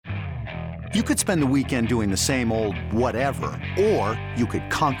You could spend the weekend doing the same old whatever, or you could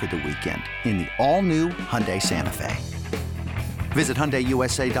conquer the weekend in the all-new Hyundai Santa Fe. Visit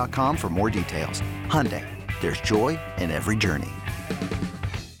HyundaiUSA.com for more details. Hyundai, there's joy in every journey.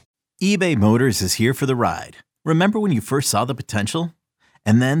 eBay Motors is here for the ride. Remember when you first saw the potential?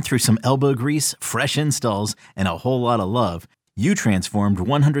 And then through some elbow grease, fresh installs, and a whole lot of love, you transformed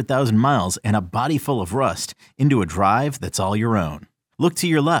 100,000 miles and a body full of rust into a drive that's all your own. Look to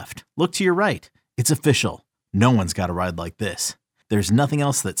your left. Look to your right. It's official. No one's got a ride like this. There's nothing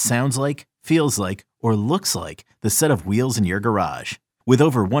else that sounds like, feels like, or looks like the set of wheels in your garage. With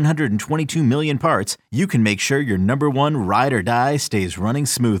over 122 million parts, you can make sure your number one ride or die stays running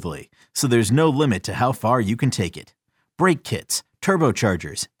smoothly. So there's no limit to how far you can take it. Brake kits,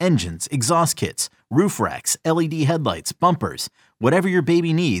 turbochargers, engines, exhaust kits, roof racks, LED headlights, bumpers, whatever your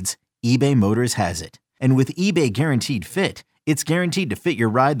baby needs, eBay Motors has it. And with eBay Guaranteed Fit, it's guaranteed to fit your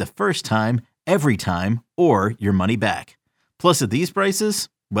ride the first time, every time, or your money back. Plus, at these prices,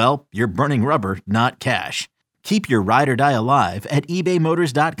 well, you're burning rubber, not cash. Keep your ride or die alive at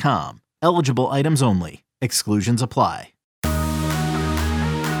ebaymotors.com. Eligible items only. Exclusions apply.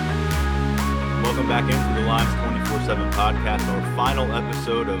 Welcome back into the Lions 24/7 podcast, our final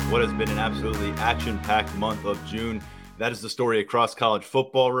episode of what has been an absolutely action-packed month of June. That is the story across college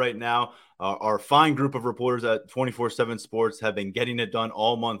football right now. Our fine group of reporters at 24/7 Sports have been getting it done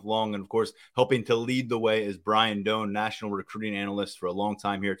all month long. And, of course, helping to lead the way is Brian Dohn, national recruiting analyst for a long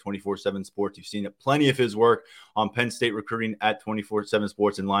time here at 24/7 Sports. You've seen plenty of his work on Penn State recruiting at 24/7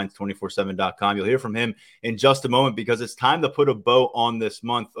 Sports and Lions247.com. You'll hear from him in just a moment because it's time to put a bow on this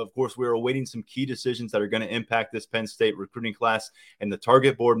month. Of course, we're awaiting some key decisions that are going to impact this Penn State recruiting class and the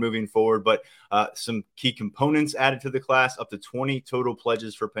target board moving forward. But some key components added to the class, up to 20 total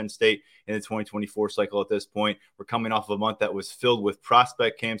pledges for Penn State in the 2024 cycle at this point. We're coming off of a month that was filled with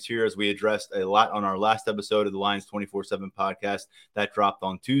prospect camps here, as we addressed a lot on our last episode of the Lions 24/7 podcast that dropped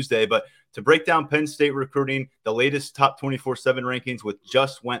on Tuesday. But to break down Penn State recruiting, the latest top 24/7 rankings, which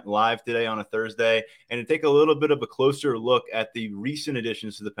just went live today on a Thursday, and to take a little bit of a closer look at the recent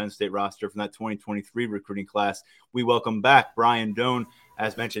additions to the Penn State roster from that 2023 recruiting class, we welcome back Brian Dohn,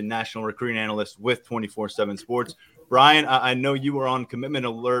 as mentioned, national recruiting analyst with 24/7 Sports. Brian, I know you were on commitment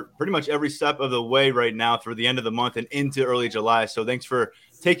alert pretty much every step of the way right now through the end of the month and into early July. So thanks for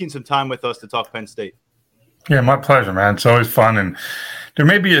taking some time with us to talk Penn State. Yeah, my pleasure, man. It's always fun. And there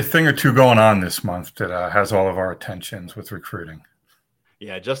may be a thing or two going on this month that has all of our attentions with recruiting.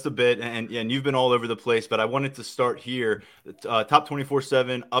 Yeah, just a bit. And you've been all over the place, but I wanted to start here. Top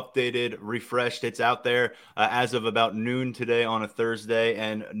 24/7 updated, refreshed. It's out there as of about noon today on a Thursday.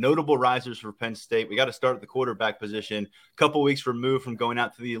 And notable risers for Penn State. We got to start at the quarterback position. A couple weeks removed from going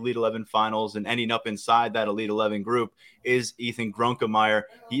out to the Elite 11 finals and ending up inside that Elite 11 group is Ethan Grunkemeyer.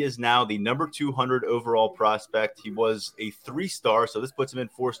 He is now the number 200 overall prospect. He was a 3-star, so this puts him in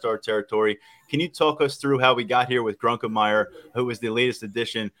 4-star territory. Can you talk us through how we got here with Grunkemeyer, who is the latest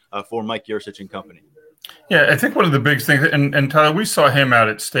addition for Mike Yursich and company? Yeah, I think one of the big things, and Tyler, we saw him out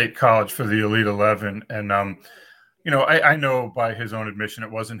at State College for the Elite 11, and I know by his own admission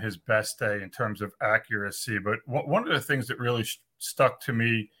it wasn't his best day in terms of accuracy, but one of the things that really stuck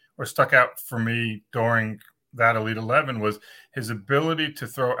out for me during that Elite 11 was his ability to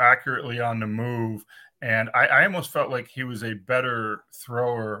throw accurately on the move, and I almost felt like he was a better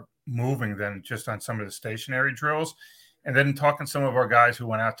thrower moving than just on some of the stationary drills. And then talking to some of our guys who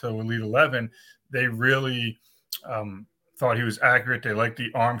went out to Elite 11, they really thought he was accurate. They liked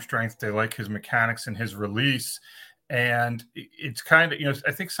the arm strength. They like his mechanics and his release. And it's kind of,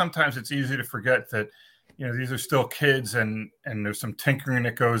 I think sometimes it's easy to forget that, these are still kids and there's some tinkering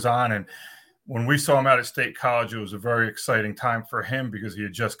that goes on. And when we saw him out at State College, it was a very exciting time for him because he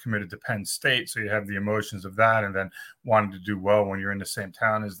had just committed to Penn State. So you have the emotions of that and then wanting to do well when you're in the same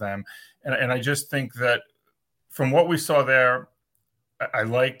town as them. And I just think that from what we saw there, I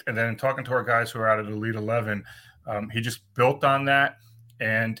liked, and then talking to our guys who are out at Elite 11, he just built on that,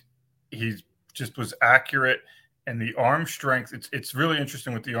 and he just was accurate. And the arm strength, it's really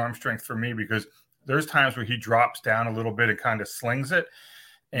interesting with the arm strength for me because there's times where he drops down a little bit and kind of slings it.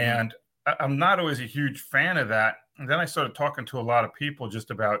 And I'm not always a huge fan of that. And then I started talking to a lot of people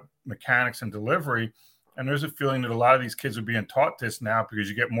just about mechanics and delivery. And there's a feeling that a lot of these kids are being taught this now because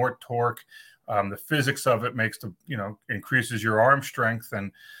you get more torque. The physics of it makes increases your arm strength.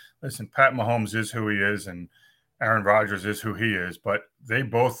 And listen, Pat Mahomes is who he is and Aaron Rodgers is who he is, but they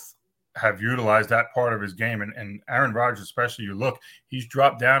both have utilized that part of his game. And Aaron Rodgers, especially, he's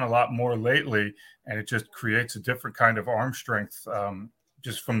dropped down a lot more lately, and it just creates a different kind of arm strength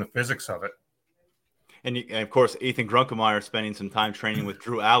just from the physics of it. And of course, Ethan Grunkemeyer spending some time training with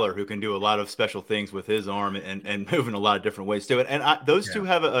Drew Aller, who can do a lot of special things with his arm and move in a lot of different ways too. And those two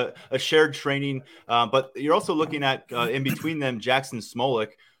have a shared training, but you're also looking at in between them, Jackson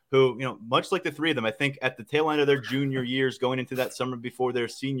Smolik, who, much like the three of them, I think at the tail end of their junior years, going into that summer before their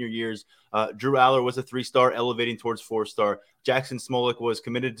senior years, Drew Aller was a 3-star, elevating towards 4-star. Jackson Smolik was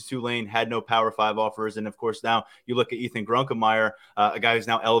committed to Tulane, had no Power 5 offers. And of course, now you look at Ethan Grunkemeyer, a guy who's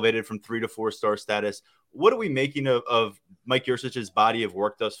now elevated from 3 to 4-star status. What are we making of Mike Yurcich's body of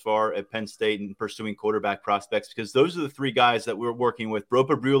work thus far at Penn State and pursuing quarterback prospects? Because those are the three guys that we're working with. Bro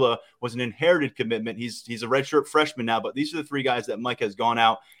Brula was an inherited commitment. He's a redshirt freshman now, but these are the three guys that Mike has gone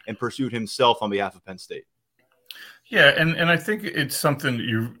out and pursued himself on behalf of Penn State. Yeah, and I think it's something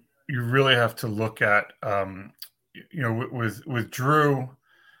you really have to look at. With Drew,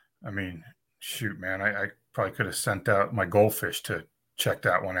 I mean, shoot, man, I probably could have sent out my goldfish to check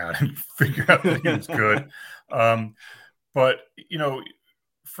that one out and figure out that he was good. But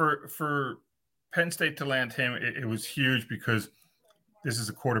for Penn State to land him, it was huge because this is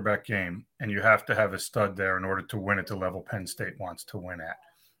a quarterback game, and you have to have a stud there in order to win at the level Penn State wants to win at.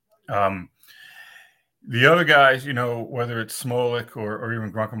 The other guys, whether it's Smolik or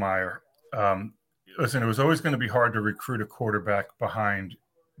even Grunkemeyer, listen, it was always going to be hard to recruit a quarterback behind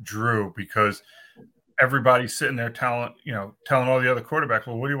Drew because everybody's sitting there telling all the other quarterbacks,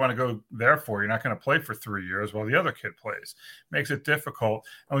 well, what do you want to go there for? You're not going to play for 3 years while the other kid plays. Makes it difficult.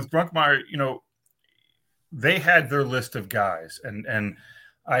 And with Grunkemeyer, they had their list of guys. And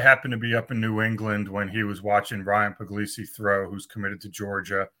I happened to be up in New England when he was watching Ryan Puglisi throw, who's committed to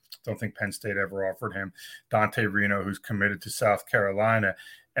Georgia. Don't think Penn State ever offered him. Dante Reno, who's committed to South Carolina.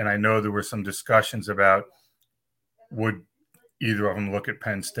 And I know there were some discussions about would either of them look at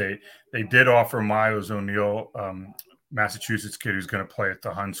Penn State. They did offer Miles O'Neill, Massachusetts kid who's going to play at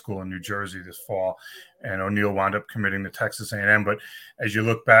the Hun School in New Jersey this fall. And O'Neill wound up committing to Texas A&M. But as you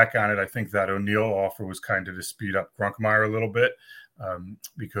look back on it, I think that O'Neill offer was kind of to speed up Grunkemeyer a little bit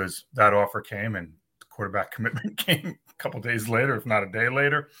because that offer came and the quarterback commitment came a couple days later, if not a day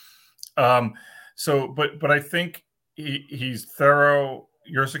later. But I think he's thorough.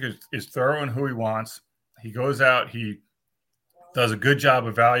 Yurcich is thorough in who he wants. He goes out, he does a good job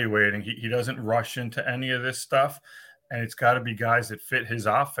evaluating. He doesn't rush into any of this stuff. And it's got to be guys that fit his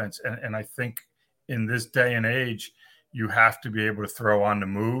offense. And I think in this day and age, you have to be able to throw on the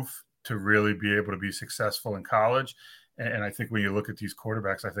move to really be able to be successful in college. And I think when you look at these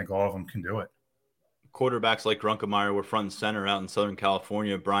quarterbacks, I think all of them can do it. Quarterbacks like Grunkemeyer were front and center out in Southern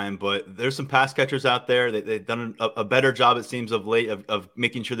California, Brian, but there's some pass catchers out there. They've done a better job, it seems, of late of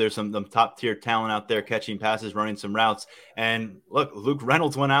making sure there's some top-tier talent out there catching passes, running some routes. And look, Luke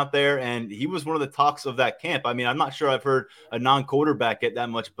Reynolds went out there, and he was one of the talks of that camp. I mean, I'm not sure I've heard a non-quarterback get that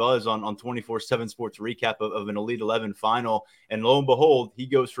much buzz on 24/7 Sports recap of an Elite 11 final. And lo and behold, he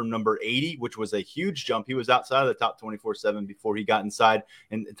goes from number 80, which was a huge jump. He was outside of the top 24/7 before he got inside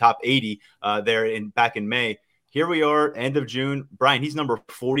in the top 80 back in May. Here we are, end of June. Brian, he's number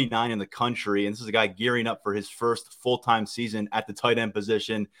 49 in the country, and this is a guy gearing up for his first full-time season at the tight end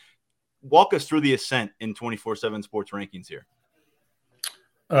position. Walk us through the ascent in 24/7 Sports rankings here.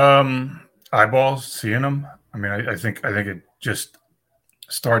 Eyeballs, seeing them. I mean, I think it just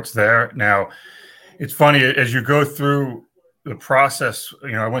starts there. Now, it's funny, as you go through the process,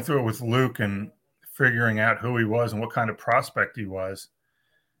 I went through it with Luke and figuring out who he was and what kind of prospect he was.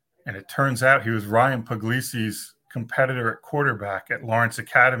 And it turns out he was Ryan Puglisi's competitor at quarterback at Lawrence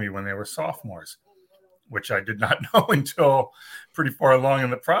Academy when they were sophomores, which I did not know until pretty far along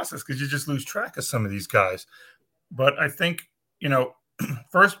in the process because you just lose track of some of these guys. But I think,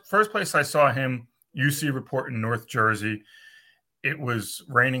 first place I saw him, UC Report in North Jersey. It was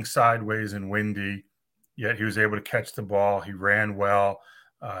raining sideways and windy, yet he was able to catch the ball. He ran well.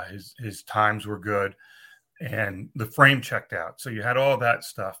 His times were good. And the frame checked out. So you had all that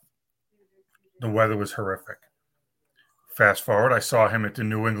stuff. The weather was horrific. Fast forward, I saw him at the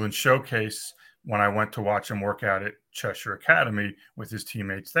New England Showcase when I went to watch him work out at Cheshire Academy with his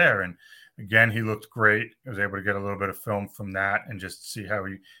teammates there. And again, he looked great. I was able to get a little bit of film from that and just see how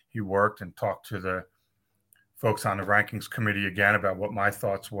he worked and talk to the folks on the rankings committee again about what my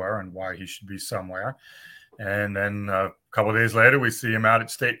thoughts were and why he should be somewhere. And then a couple of days later, we see him out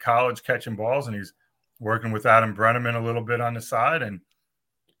at State College catching balls, and he's working with Adam Brenneman a little bit on the side, and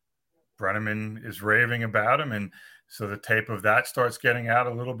Brenneman is raving about him. And so the tape of that starts getting out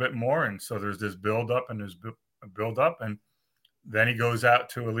a little bit more. And so there's this build up. And then he goes out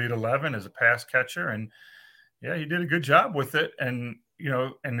to Elite 11 as a pass catcher. And yeah, he did a good job with it. And,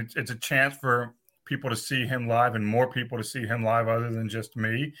 and it's a chance for people to see him live and more people to see him live other than just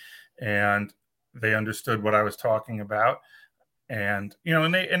me. And They understood what I was talking about. And,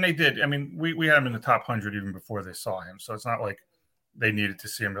 and they did. I mean, we had him in the top 100 even before they saw him. So it's not like they needed to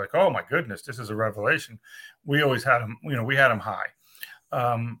see him like, oh my goodness, this is a revelation. We always had him, we had him high.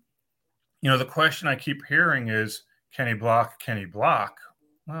 The question I keep hearing is, can he block? Can he block?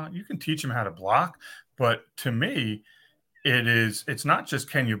 Well, you can teach him how to block, but to me, it's not just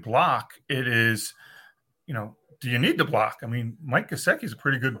can you block, it is, do you need to block? I mean, Mike Gesicki's a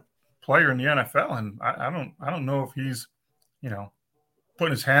pretty good player in the NFL, and I don't know if he's,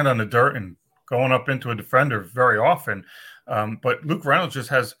 putting his hand on the dirt and going up into a defender very often. But Luke Reynolds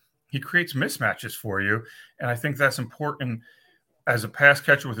he creates mismatches for you. And I think that's important as a pass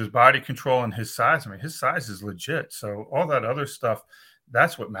catcher with his body control and his size. I mean, his size is legit. So all that other stuff,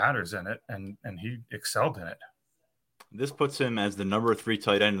 that's what matters in it. And he excelled in it. This puts him as the number 3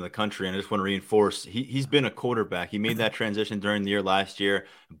 tight end in the country, and I just want to reinforce he's been a quarterback. He made that transition during the year last year,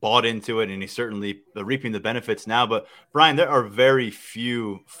 bought into it, and he's certainly reaping the benefits now. But, Brian, there are very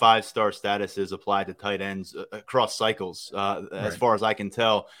few 5-star statuses applied to tight ends across cycles, as far as I can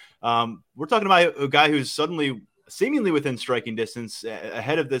tell. We're talking about a guy who's suddenly seemingly within striking distance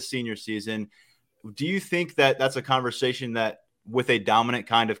ahead of this senior season. Do you think that that's a conversation that, with a dominant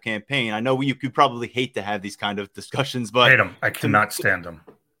kind of campaign, I know you could probably hate to have these kind of discussions, but hate them. I cannot stand them.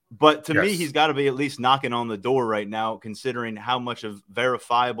 But to me, he's got to be at least knocking on the door right now, considering how much of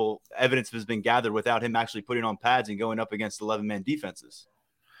verifiable evidence has been gathered without him actually putting on pads and going up against 11-man defenses.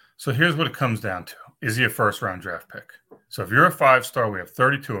 So here's what it comes down to. Is he a first-round draft pick? So if you're a 5-star, we have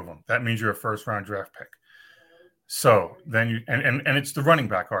 32 of them. That means you're a first-round draft pick. So then and it's the running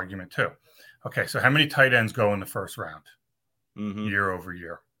back argument too. Okay, so how many tight ends go in the first round? Year over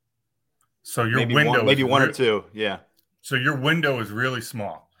year. So your window maybe one or two. Yeah. So your window is really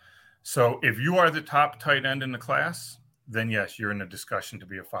small. So if you are the top tight end in the class, then yes, you're in a discussion to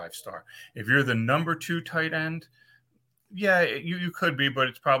be a 5-star. If you're the number 2 tight end, yeah, you could be, but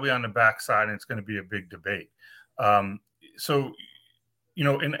it's probably on the backside and it's going to be a big debate. So,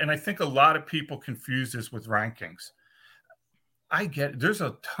 and I think a lot of people confuse this with rankings. I get it. There's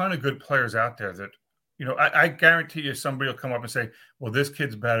a ton of good players out there that, I guarantee you somebody will come up and say, well, this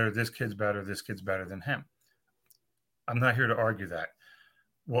kid's better, this kid's better, this kid's better than him. I'm not here to argue that.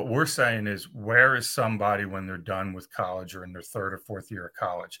 What we're saying is, where is somebody when they're done with college or in their 3rd or 4th year of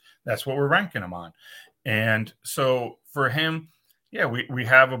college? That's what we're ranking them on. And so for him, yeah, we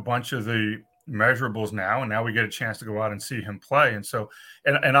have a bunch of the measurables now, and now we get a chance to go out and see him play. And so,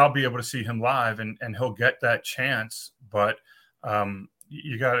 and I'll be able to see him live, and he'll get that chance. But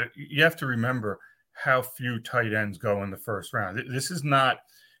you have to remember how few tight ends go in the first round. This is not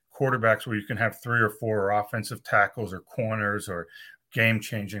quarterbacks where you can have 3 or 4 offensive tackles or corners or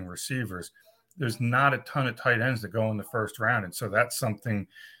game-changing receivers. There's not a ton of tight ends that go in the first round. And so that's something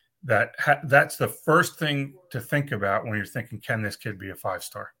that's the first thing to think about when you're thinking, can this kid be a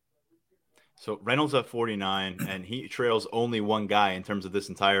 5-star? So Reynolds at 49, and he trails only one guy in terms of this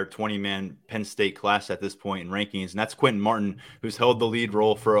entire 20-man Penn State class at this point in rankings, and that's Quentin Martin, who's held the lead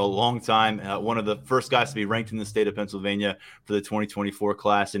role for a long time, one of the first guys to be ranked in the state of Pennsylvania for the 2024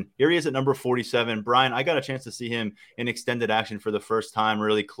 class. And here he is at number 47. Brian, I got a chance to see him in extended action for the first time,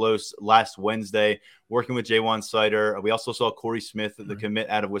 really close, last Wednesday, working with Jaywan Sider. We also saw Corey Smith, the commit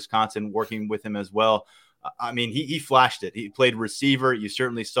out of Wisconsin, working with him as well. I mean, he flashed it. He played receiver. You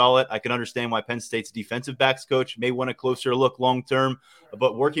certainly saw it. I can understand why Penn State's defensive backs coach may want a closer look long-term,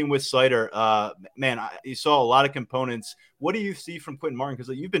 but working with Sider, you saw a lot of components. What do you see from Quentin Martin?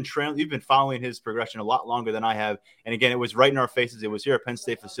 Because you've been following his progression a lot longer than I have. And again, it was right in our faces. It was here at Penn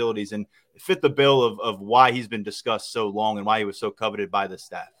State facilities, and it fit the bill of why he's been discussed so long and why he was so coveted by the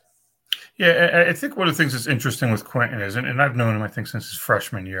staff. Yeah, I think one of the things that's interesting with Quentin is, and I've known him, I think, since his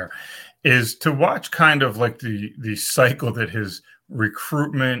freshman year, is to watch kind of like the cycle that his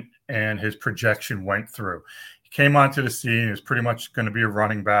recruitment and his projection went through. He came onto the scene, he was pretty much going to be a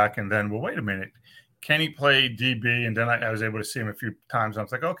running back, and then, well, wait a minute, can he play DB? And then I was able to see him a few times. I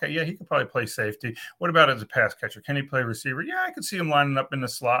was like, okay, yeah, he could probably play safety. What about as a pass catcher? Can he play receiver? Yeah, I could see him lining up in the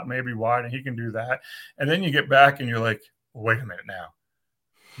slot, maybe wide, and he can do that. And then you get back and you're like, well, wait a minute now.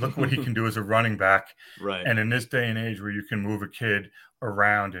 Look what he can do as a running back. Right. And in this day and age where you can move a kid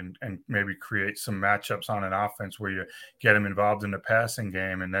around and maybe create some matchups on an offense where you get him involved in the passing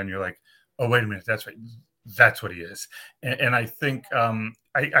game, and then you're like, oh, wait a minute, that's what he is. And I think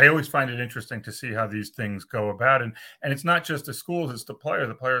I always find it interesting to see how these things go about. And it's not just the schools, it's the player.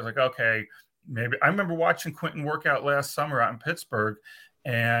 The player's like, okay, maybe. I remember watching Quentin work out last summer out in Pittsburgh,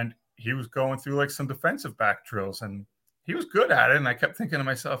 and he was going through like some defensive back drills, and he was good at it. And I kept thinking to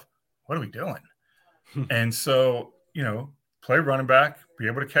myself, what are we doing? And so, play running back, be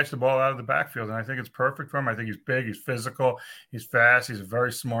able to catch the ball out of the backfield. And I think it's perfect for him. I think he's big, he's physical, he's fast, he's a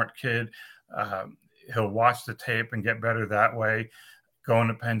very smart kid. He'll watch the tape and get better that way. Going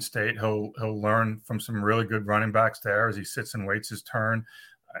to Penn State, he'll learn from some really good running backs there as he sits and waits his turn.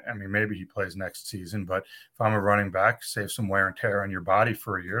 I mean, maybe he plays next season, but if I'm a running back, save some wear and tear on your body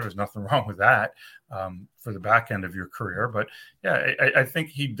for a year. There's nothing wrong with that for the back end of your career. But yeah, I think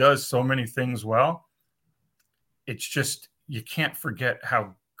he does so many things well. It's just, you can't forget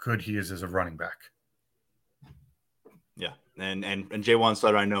how good he is as a running back. Yeah. And Jaywan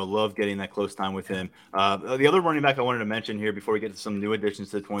Sutter, I know, love getting that close time with him. The other running back I wanted to mention here before we get to some new additions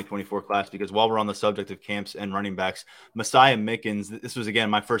to the 2024 class, because while we're on the subject of camps and running backs, Messiah Mickens, this was, again,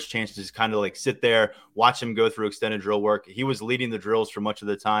 my first chance to just kind of like sit there, watch him go through extended drill work. He was leading the drills for much of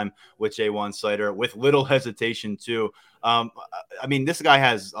the time with Jaywan Sutter, with little hesitation too. I mean, this guy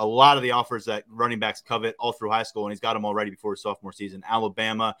has a lot of the offers that running backs covet all through high school, and he's got them already before his sophomore season.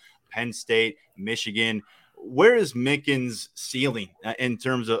 Alabama, Penn State, Michigan. Where is Mickens' ceiling in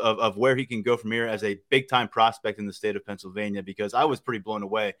terms of where he can go from here as a big-time prospect in the state of Pennsylvania? Because I was pretty blown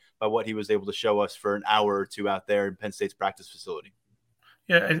away by what he was able to show us for an hour or two out there in Penn State's practice facility.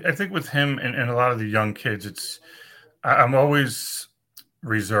 Yeah, I think with him and a lot of the young kids, I'm always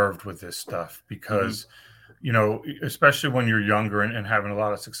reserved with this stuff because you know, especially when you're younger and having a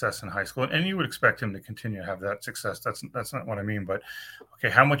lot of success in high school, and you would expect him to continue to have that success. That's not what I mean, but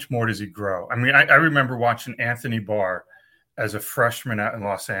okay, how much more does he grow? I mean, I remember watching Anthony Barr as a freshman out in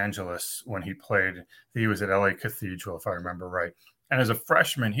Los Angeles when he played. He was at LA Cathedral, if I remember right. And as a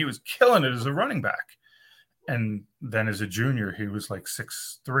freshman, he was killing it as a running back. And then as a junior, he was like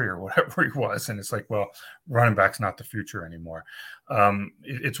 6'3" or whatever he was. And it's like, well, running back's not the future anymore.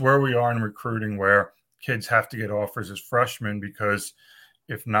 It's where we are in recruiting, where kids have to get offers as freshmen, because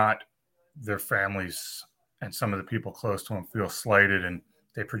if not, their families and some of the people close to them feel slighted and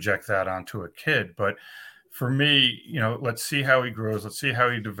they project that onto a kid. But for me, you know, let's see how he grows. Let's see how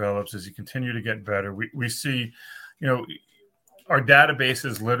he develops as he continue to get better. We see, you know, our database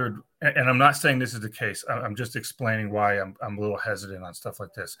is littered, and I'm not saying this is the case. I'm just explaining why I'm a little hesitant on stuff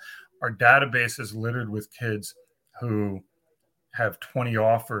like this. Our database is littered with kids who have 20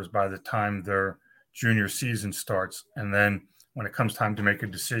 offers by the time their junior season starts. And then when it comes time to make a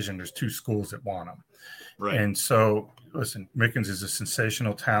decision, there's 2 schools that want them. Right. And so, listen, Mickens is a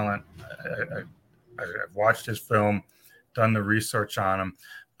sensational talent. I've watched his film, done the research on him,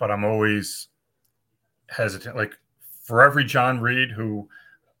 but I'm always hesitant. Like, for every John Reed who,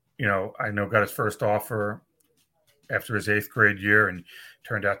 you know, I know got his first offer after his 8th grade year and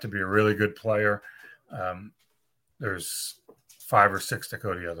turned out to be a really good player, there's 5 or 6 that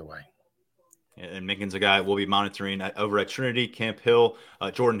go the other way. And Mickens, a guy we'll be monitoring over at Trinity, Camp Hill.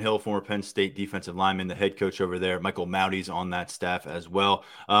 Jordan Hill, former Penn State defensive lineman, the head coach over there. Michael Maudy's on that staff as well.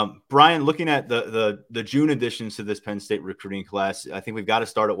 Brian, looking at the June additions to this Penn State recruiting class, I think we've got to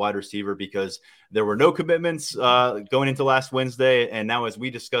start at wide receiver, because there were no commitments going into last Wednesday. And now, as we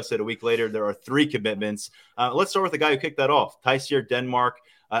discussed it a week later, there are 3 commitments. Let's start with the guy who kicked that off, Tyseer Denmark.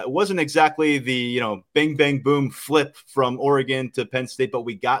 It wasn't exactly the, you know, bang, bang, boom flip from Oregon to Penn State, but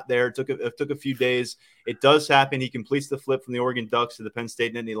we got there. It took a few days. It does happen. He completes the flip from the Oregon Ducks to the Penn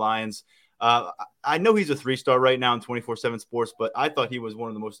State Nittany Lions. I know he's a 3-star right now in 24/7 Sports, but I thought he was one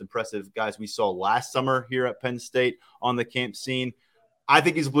of the most impressive guys we saw last summer here at Penn State on the camp scene. I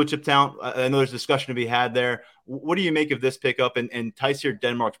think he's a blue chip talent. I know there's discussion to be had there. What do you make of this pickup and Tyseer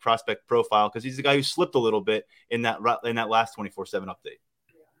Denmark's prospect profile? Because he's a guy who slipped a little bit in that last 24/7 update.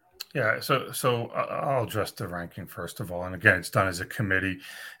 Yeah, so I'll address the ranking first of all. And again, it's done as a committee,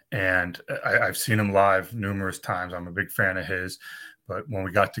 and I've seen him live numerous times. I'm a big fan of his. But when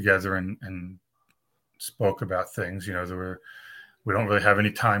we got together and spoke about things, you know, we don't really have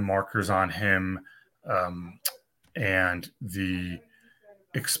any time markers on him. And the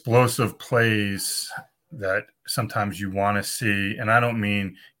explosive plays that sometimes you want to see, and I don't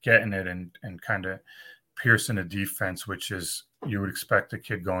mean getting it and kind of piercing a defense, which is, you would expect a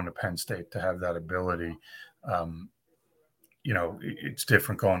kid going to Penn State to have that ability. You know, it's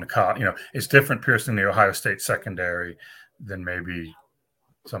different going to college. You know, it's different piercing the Ohio State secondary than maybe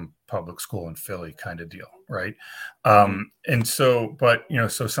some public school in Philly kind of deal, right? And so, but, you know,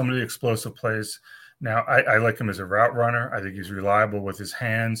 so some of the explosive plays, now I like him as a route runner. I think he's reliable with his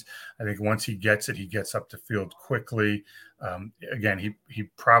hands. I think once he gets it, he gets up the field quickly. Again, he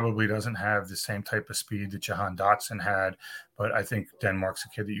probably doesn't have the same type of speed that Jahan Dotson had, but I think Denmark's a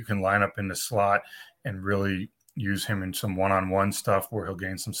kid that you can line up in the slot and really use him in some one-on-one stuff where he'll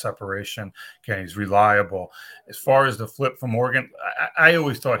gain some separation. Again, he's reliable. As far as the flip from Oregon, I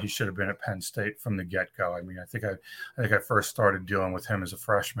always thought he should have been at Penn State from the get-go. I mean, I think I first started dealing with him as a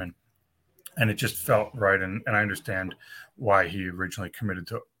freshman, and it just felt right. And I understand why he originally committed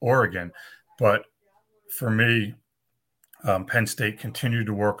to Oregon. But for me, Penn State continued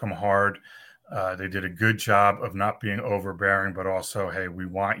to work him hard. They did a good job of not being overbearing, but also, hey, we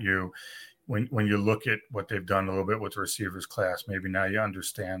want you. When you look at what they've done a little bit with the receivers class, maybe now you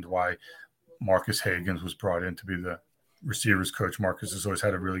understand why Marcus Hagans was brought in to be the receivers coach. Marcus has always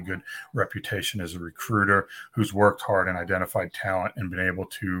had a really good reputation as a recruiter who's worked hard and identified talent and been able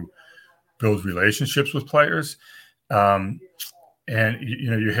to build relationships with players. And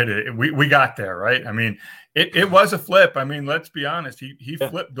you hit it. We got there, right? I mean, it was a flip. I mean, let's be honest. He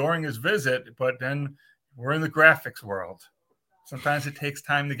flipped during his visit, but then we're in the graphics world. Sometimes it takes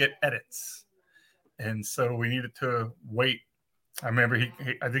time to get edits. And so we needed to wait. I remember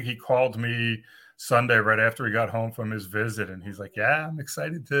I think he called me Sunday right after he got home from his visit. And he's like, yeah, I'm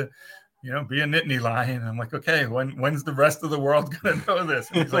excited to, be a Nittany Lion. I'm like, okay, when's the rest of the world going to know this?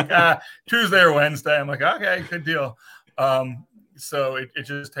 And he's like, Tuesday or Wednesday. I'm like, okay, good deal. So it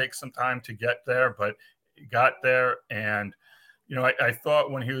just takes some time to get there, but he got there. And, I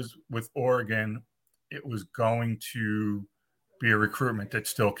thought when he was with Oregon, it was going to be a recruitment that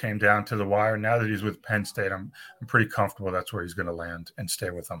still came down to the wire. Now that he's with Penn State, I'm pretty comfortable that's where he's going to land and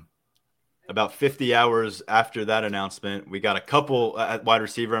stay with them. About 50 hours after that announcement, we got a couple at wide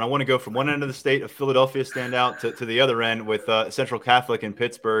receiver, and I want to go from one end of the state of Philadelphia standout to the other end with Central Catholic in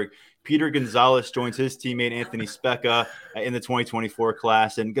Pittsburgh. Peter Gonzalez joins his teammate Anthony Specca in the 2024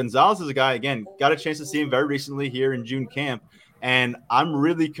 class, and Gonzalez is a guy, again, got a chance to see him very recently here in June camp. And I'm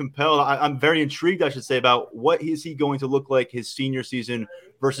really compelled. I'm very intrigued, I should say, about what is he going to look like his senior season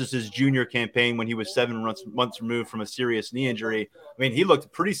versus his junior campaign when he was 7 months removed from a serious knee injury. I mean, he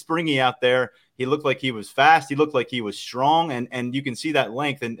looked pretty springy out there. He looked like he was fast. He looked like he was strong, and you can see that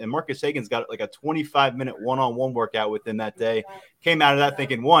length. And Marcus Hagans got like a 25-minute one-on-one workout with him that day. Came out of that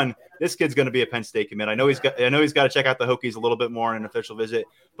thinking, one, this kid's going to be a Penn State commit. I know he's got to check out the Hokies a little bit more on an official visit,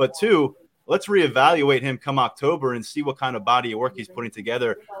 but two, let's reevaluate him come October and see what kind of body of work he's putting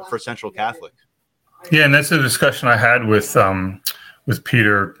together for Central Catholic. Yeah, and that's a discussion I had with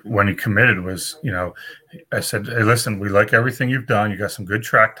Peter when he committed was, I said, hey, listen, we like everything you've done. You got some good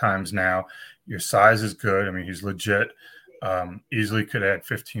track times now. Your size is good. I mean, he's legit. Easily could add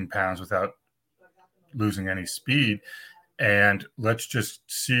 15 pounds without losing any speed. And let's just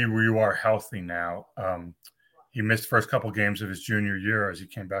see where you are healthy now. He missed the first couple games of his junior year as he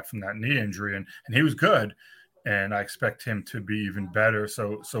came back from that knee injury, and he was good. And I expect him to be even better.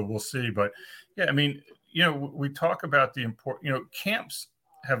 So we'll see. But yeah, I mean, we talk about the important, camps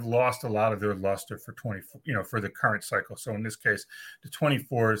have lost a lot of their luster for for the current cycle. So in this case, the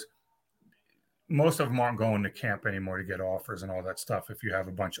 24s, most of them aren't going to camp anymore to get offers and all that stuff. If you have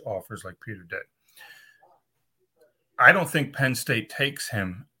a bunch of offers like Peter did, I don't think Penn State takes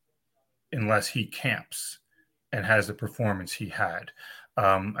him unless he camps and has the performance he had.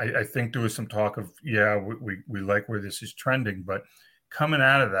 I think there was some talk of, we like where this is trending, but coming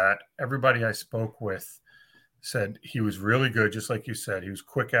out of that, everybody I spoke with said he was really good. Just like you said, he was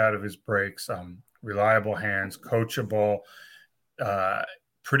quick out of his breaks, reliable hands, coachable,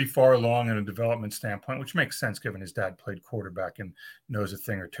 pretty far along in a development standpoint, which makes sense given his dad played quarterback and knows a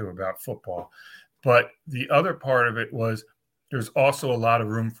thing or two about football. But the other part of it was there's also a lot of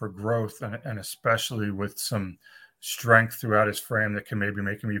room for growth, and especially with some strength throughout his frame that can maybe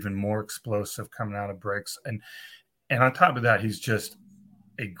make him even more explosive coming out of breaks. And on top of that, he's just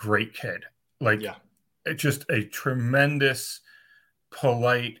a great kid. Just a tremendous,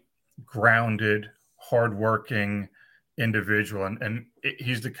 polite, grounded, hardworking individual. And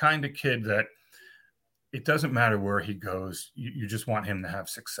he's the kind of kid that it doesn't matter where he goes. You just want him to have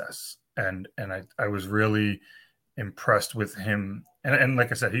success. And I was really impressed with him. And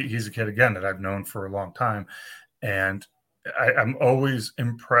like I said, he's a kid, again, that I've known for a long time. And I'm always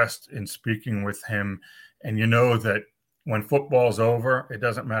impressed in speaking with him. And that when football's over, it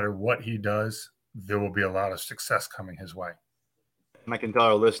doesn't matter what he does, there will be a lot of success coming his way. And I can tell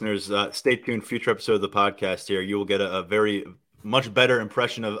our listeners, stay tuned, future episode of the podcast here. You will get a very much better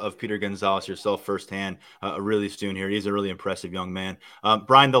impression of Peter Gonzalez yourself firsthand really soon here. He's a really impressive young man.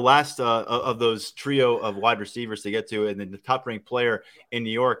 Brian, the last of those trio of wide receivers to get to, and then the top-ranked player in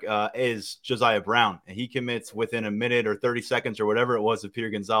New York is Josiah Brown. And he commits within a minute or 30 seconds or whatever it was of Peter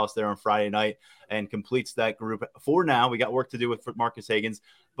Gonzalez there on Friday night and completes that group. For now, we got work to do with Marcus Hagans.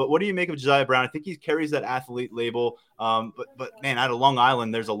 But what do you make of Josiah Brown? I think he carries that athlete label. But man, out of Long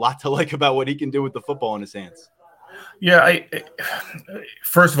Island, there's a lot to like about what he can do with the football in his hands. Yeah,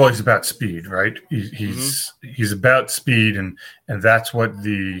 first of all, he's about speed, right? He's about speed, and that's what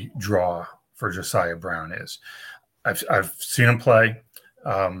the draw for Josiah Brown is. I've seen him play.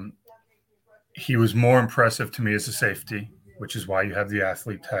 He was more impressive to me as a safety, which is why you have the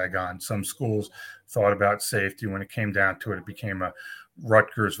athlete tag on. Some schools thought about safety. When it came down to it, it became a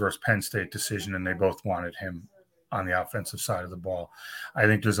Rutgers versus Penn State decision, and they both wanted him on the offensive side of the ball. I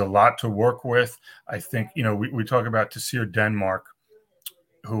think there's a lot to work with. I think, we talk about Tasir Denmark,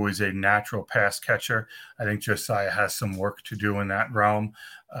 who is a natural pass catcher. I think Josiah has some work to do in that realm.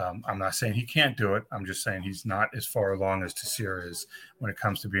 I'm not saying he can't do it. I'm just saying he's not as far along as Tasir is when it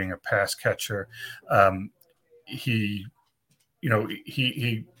comes to being a pass catcher. He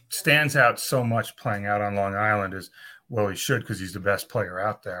stands out so much playing out on Long Island, as well he should, because he's the best player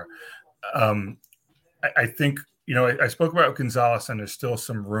out there. I think, I spoke about Gonzalez, and there's still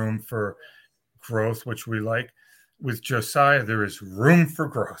some room for growth, which we like. With Josiah, there is room for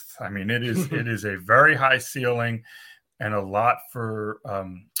growth. I mean, it is a very high ceiling, and a lot for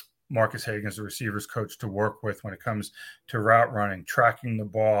Marcus Hagan as the receivers coach to work with when it comes to route running, tracking the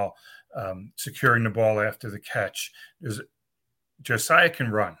ball, securing the ball after the catch. Josiah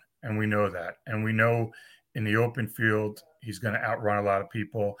can run, and we know that. And we know in the open field, he's going to outrun a lot of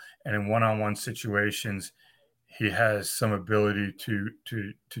people. And in one-on-one situations, he has some ability to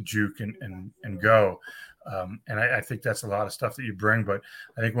juke and go. And I think that's a lot of stuff that you bring. But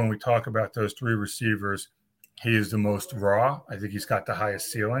I think when we talk about those three receivers, he is the most raw. I think he's got the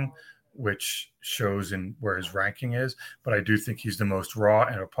highest ceiling, which shows in where his ranking is. But I do think he's the most raw,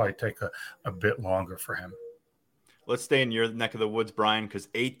 and it'll probably take a bit longer for him. Let's stay in your neck of the woods, Brian, because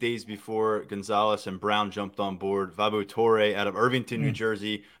 8 days before Gonzalez and Brown jumped on board, Vabu Torre out of Irvington, New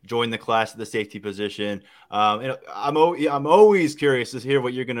Jersey, joined the class at the safety position. I'm always curious to hear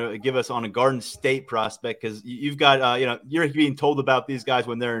what you're going to give us on a Garden State prospect, because you've got, you're being told about these guys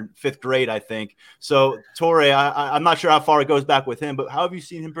when they're in 5th grade, I think. So Torre, I'm not sure how far it goes back with him, but how have you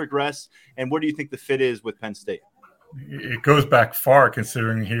seen him progress, and where do you think the fit is with Penn State? It goes back far,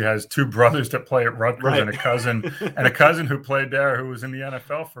 considering he has 2 brothers that play at Rutgers, right, and a cousin who played there who was in the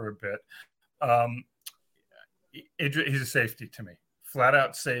NFL for a bit. He's a safety to me, flat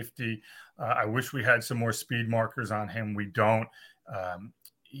out safety. I wish we had some more speed markers on him. We don't.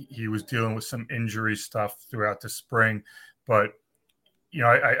 He was dealing with some injury stuff throughout the spring, but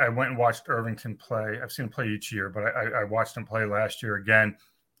I went and watched Irvington play. I've seen him play each year, but I watched him play last year again,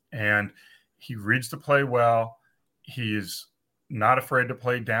 and he reads the play well. He is not afraid to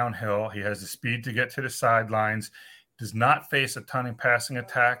play downhill. He has the speed to get to the sidelines, does not face a ton of passing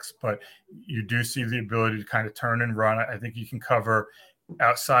attacks, but you do see the ability to kind of turn and run. I think he can cover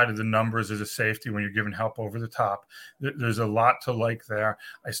outside of the numbers as a safety when you're giving help over the top. There's a lot to like there.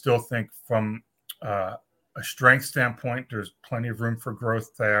 I still think from a strength standpoint, there's plenty of room for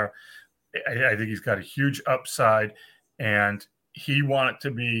growth there. I think he's got a huge upside, and he wanted to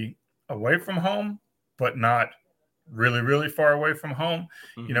be away from home, but not really, really far away from home.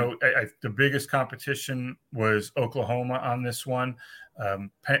 Mm-hmm. The biggest competition was Oklahoma on this one.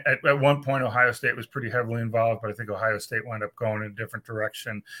 At one point, Ohio State was pretty heavily involved, but I think Ohio State wound up going in a different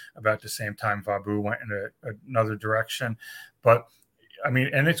direction about the same time Vabu went in another direction. But, I mean,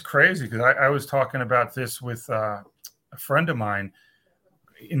 and it's crazy because I was talking about this with a friend of mine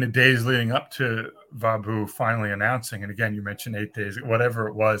in the days leading up to Vabu finally announcing. And again, you mentioned 8 days, whatever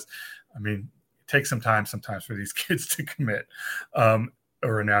it was. I mean, take some time sometimes for these kids to commit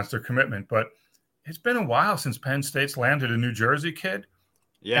or announce their commitment. But it's been a while since Penn State's landed a New Jersey kid.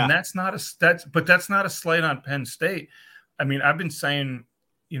 Yeah. And that's not a slate on Penn State. I mean, I've been saying,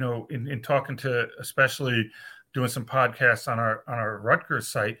 in talking to, especially doing some podcasts on our Rutgers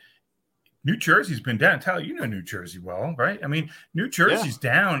site, New Jersey's been down. Tyler, New Jersey well, right? I mean, New Jersey's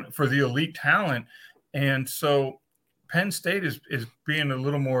down for the elite talent. And so Penn State is being a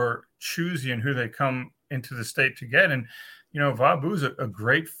little more choosy in who they come into the state to get. And, Vabu's a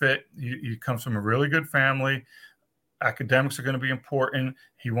great fit. He comes from a really good family. Academics are going to be important.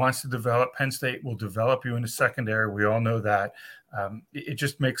 He wants to develop. Penn State will develop you in the secondary. We all know that. It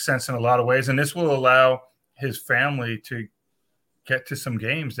just makes sense in a lot of ways. And this will allow his family to get to some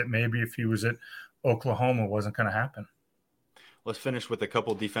games that maybe if he was at Oklahoma wasn't going to happen. Let's finish with a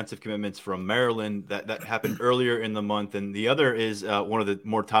couple defensive commitments from Maryland that happened earlier in the month. And the other is one of the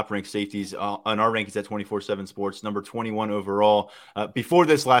more top-ranked safeties on our rankings at 24/7 Sports, number 21 overall. Before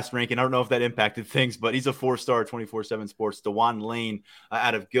this last ranking, I don't know if that impacted things, but he's a 4-star at 24/7 Sports. Dohn Lane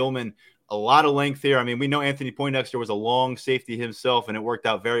out of Gilman. A lot of length here. I mean, we know Anthony Poindexter was a long safety himself, and it worked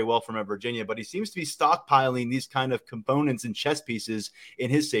out very well for him at Virginia, but he seems to be stockpiling these kind of components and chess pieces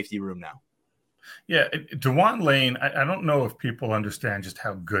in his safety room now. Yeah, Dewan Lane, I don't know if people understand just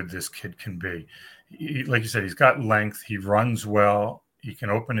how good this kid can be. Like you said, he's got length. He runs well. He can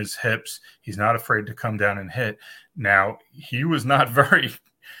open his hips. He's not afraid to come down and hit. Now, he was not very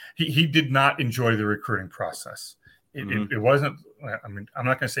 – he did not enjoy the recruiting process. It wasn't – I mean, I'm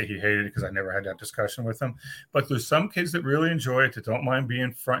not going to say he hated it because I never had that discussion with him. But there's some kids that really enjoy it, that don't mind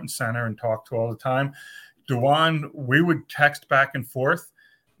being front and center and talk to all the time. Dewan, we would text back and forth,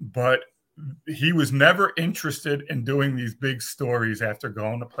 but – he was never interested in doing these big stories after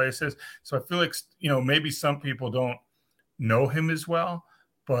going to places. So I feel like, maybe some people don't know him as well,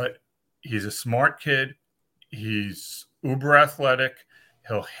 but he's a smart kid. He's uber athletic.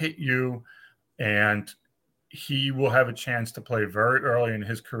 He'll hit you, and he will have a chance to play very early in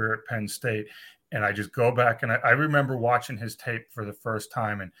his career at Penn State. And I just go back and I remember watching his tape for the first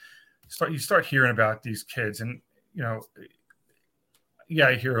time, and you start hearing about these kids, and, yeah,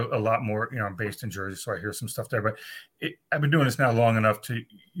 I hear a lot more, I'm based in Jersey, so I hear some stuff there, but I've been doing this now long enough to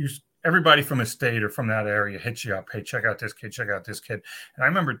use everybody from a state or from that area hits you up. Hey, check out this kid, check out this kid. And I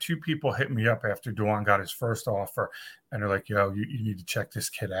remember 2 people hit me up after Dohn got his first offer, and they're like, yo, you need to check this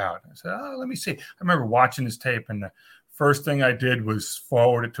kid out. I said, let me see. I remember watching his tape, and the first thing I did was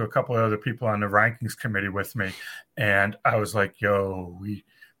forward it to a couple of other people on the rankings committee with me. And I was like, yo, we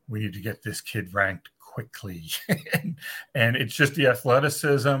need to get this kid ranked quickly. And it's just the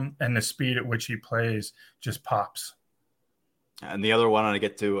athleticism and the speed at which he plays just pops. And the other one I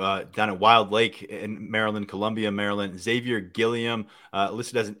get to down at Wild Lake in Maryland, Columbia, Maryland, Xavier Gilliam,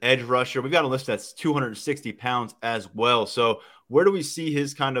 listed as an edge rusher. We've got a list that's 260 pounds as well. So where do we see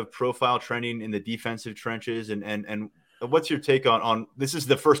his kind of profile trending in the defensive trenches? And what's your take on this? Is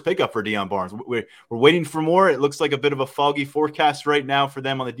the first pickup for Deion Barnes. We're waiting for more. It looks like a bit of a foggy forecast right now for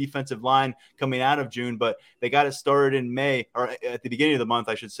them on the defensive line coming out of June, but they got it started in May, or at the beginning of the month,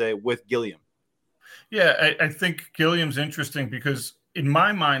 I should say, with Gilliam. Yeah, I think Gilliam's interesting because in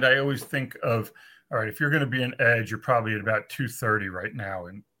my mind, I always think of, all right, if you're going to be an edge, you're probably at about 230 right now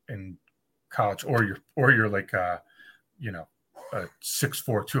in college, or you're like a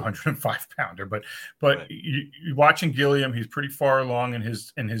 6'4", 205 pounder. But right. You watching Gilliam, he's pretty far along in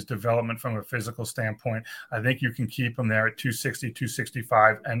his development from a physical standpoint. I think you can keep him there at 260,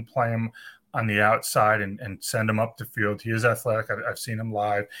 265 and play him on the outside and send him up the field. He is athletic. I've seen him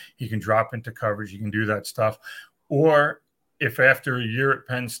live. He can drop into coverage. He can do that stuff. Or if after a year at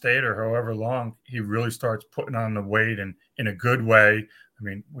Penn State or however long, he really starts putting on the weight and in a good way. I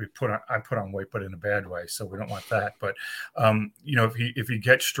mean, I put on weight, but in a bad way, so we don't want that. But if he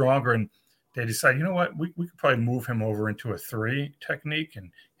gets stronger and they decide, you know what, we could probably move him over into a 3 technique and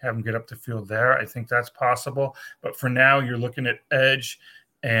have him get up the field there. I think that's possible. But for now, you're looking at edge,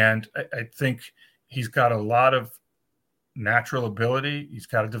 and I think he's got a lot of natural ability. He's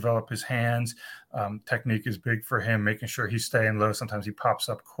got to develop his hands. Technique is big for him, making sure he's staying low. Sometimes he pops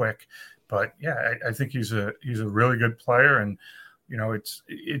up quick, but yeah, I think he's a really good player. And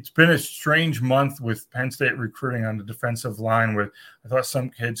it's been a strange month with Penn State recruiting on the defensive line, where I thought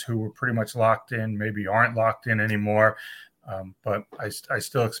some kids who were pretty much locked in maybe aren't locked in anymore. But I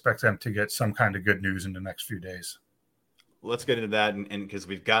still expect them to get some kind of good news in the next few days. Let's get into that. And because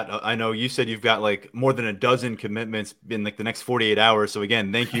we've got, I know you said you've got like more than a dozen commitments in like the next 48 hours. So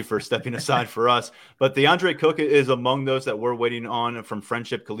again, thank you for stepping aside for us. But DeAndre Cook is among those that we're waiting on from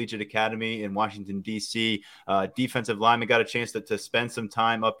Friendship Collegiate Academy in Washington, D.C. Defensive lineman got a chance to spend some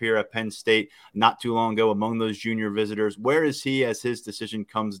time up here at Penn State not too long ago among those junior visitors. Where is he as his decision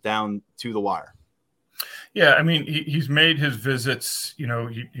comes down to the wire? Yeah, I mean, he's made his visits.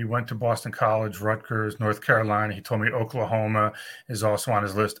 He went to Boston College, Rutgers, North Carolina. He told me Oklahoma is also on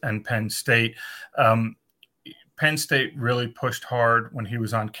his list, and Penn State. Penn State really pushed hard when he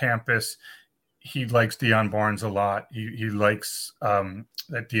was on campus. He likes Deion Barnes a lot. He likes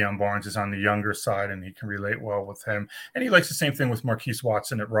that Deion Barnes is on the younger side and he can relate well with him. And he likes the same thing with Marquise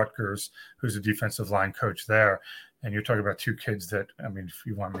Watson at Rutgers, who's a defensive line coach there. And you're talking about 2 kids that, I mean, if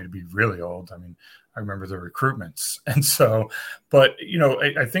you want me to be really old, I mean, I remember the recruitments. And so, but,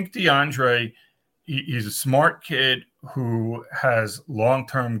 I think DeAndre, he's a smart kid who has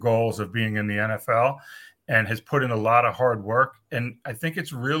long-term goals of being in the NFL and has put in a lot of hard work. And I think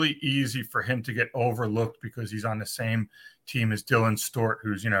it's really easy for him to get overlooked because he's on the same team as Dylan Stewart,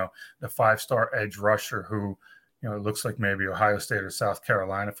 who's, the 5-star edge rusher who, it looks like maybe Ohio State or South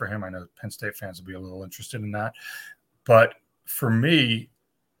Carolina for him. I know Penn State fans will be a little interested in that. But for me,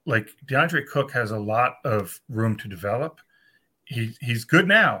 like DeAndre Cook has a lot of room to develop. He's good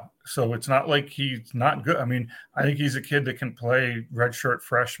now. So it's not like he's not good. I mean, I think he's a kid that can play redshirt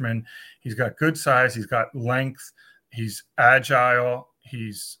freshman. He's got good size. He's got length. He's agile.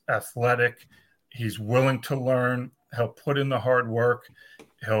 He's athletic. He's willing to learn. He'll put in the hard work.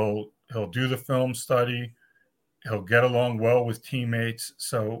 He'll do the film study. He'll get along well with teammates.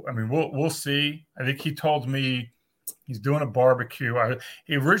 So, I mean, we'll see. I think he told me he's doing a barbecue.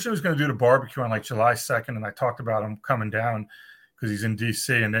 He originally was going to do the barbecue on like July 2nd, and I talked about him coming down because he's in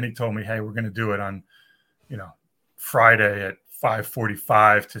D.C. And then he told me, hey, we're going to do it on, Friday at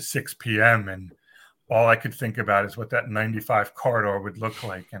 5:45 to 6 p.m. And all I could think about is what that 95 corridor would look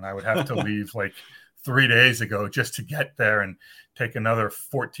like. And I would have to leave like 3 days ago just to get there and take another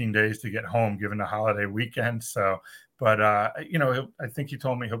 14 days to get home, given the holiday weekend. So, but, I think he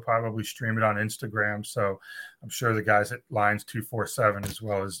told me he'll probably stream it on Instagram. So I'm sure the guys at Lions 247, as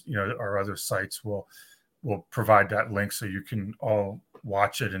well as, our other sites will provide that link so you can all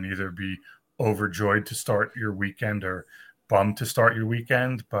watch it and either be overjoyed to start your weekend or bummed to start your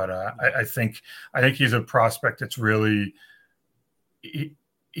weekend. But I think he's a prospect that's really,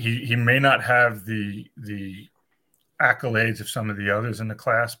 he may not have the accolades of some of the others in the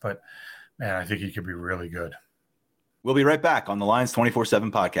class, but man, I think he could be really good. We'll be right back on the Lions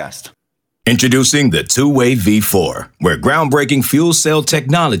 24/7 podcast. Introducing the two-way V4, where groundbreaking fuel cell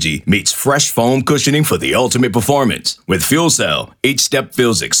technology meets fresh foam cushioning for the ultimate performance. With fuel cell, each step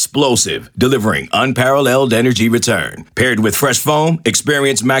feels explosive, delivering unparalleled energy return. Paired with fresh foam,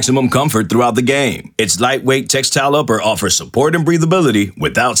 experience maximum comfort throughout the game. Its lightweight textile upper offers support and breathability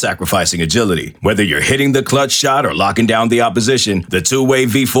without sacrificing agility. Whether you're hitting the clutch shot or locking down the opposition, the two-way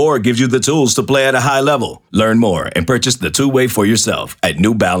V4 gives you the tools to play at a high level. Learn more and purchase the two-way for yourself at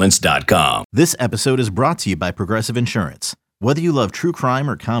newbalance.com. This episode is brought to you by Progressive Insurance. Whether you love true crime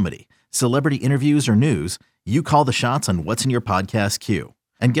or comedy, celebrity interviews or news, you call the shots on what's in your podcast queue.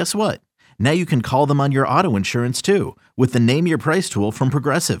 And guess what? Now you can call them on your auto insurance too with the Name Your Price tool from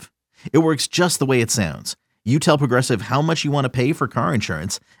Progressive. It works just the way it sounds. You tell Progressive how much you want to pay for car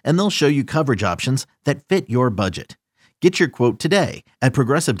insurance, and they'll show you coverage options that fit your budget. Get your quote today at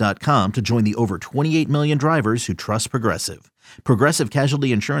Progressive.com to join the over 28 million drivers who trust Progressive. Progressive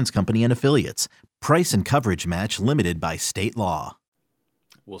Casualty Insurance Company and Affiliates. Price and coverage match limited by state law.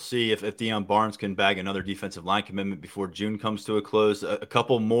 We'll see if Deion Barnes can bag another defensive line commitment before June comes to a close. A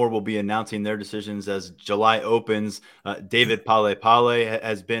couple more will be announcing their decisions as July opens. David Pale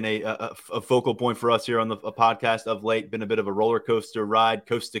has been a focal point for us here on the podcast of late, been a bit of a roller coaster ride,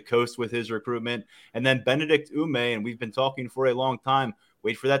 coast to coast with his recruitment. And then Benedict Ume, and we've been talking for a long time.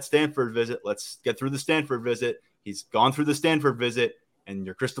 Wait for that Stanford visit. Let's get through the Stanford visit. He's gone through the Stanford visit, and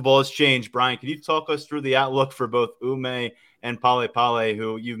your crystal ball has changed. Brian, can you talk us through the outlook for both Ume and Pale,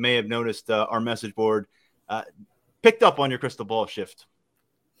 who you may have noticed our message board picked up on your crystal ball shift?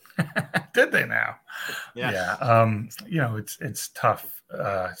 Did they now? Yeah. It's tough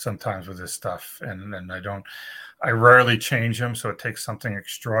sometimes with this stuff, and I rarely change them. So it takes something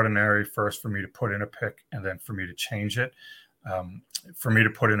extraordinary first for me to put in a pick and then for me to change it. For me to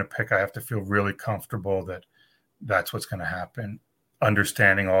put in a pick, I have to feel really comfortable that that's what's going to happen,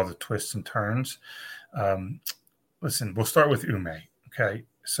 understanding all the twists and turns. Listen, we'll start with Ume. Okay.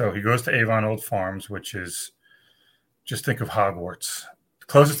 So he goes to Avon Old Farms, which is, just think of Hogwarts, the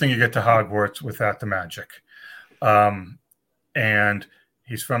closest thing you get to Hogwarts without the magic. And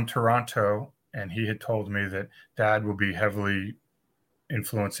he's from Toronto, and he had told me that Dad will be heavily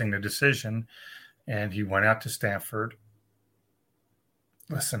influencing the decision. And he went out to Stanford.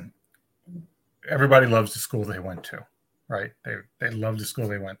 Listen, everybody loves the school they went to, right? They love the school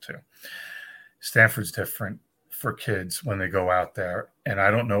they went to. Stanford's different for kids when they go out there. And I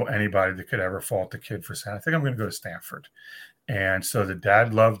don't know anybody that could ever fault the kid for saying, I think I'm going to go to Stanford. And so the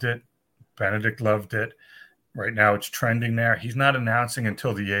dad loved it. Benedict loved it. Right now it's trending there. He's not announcing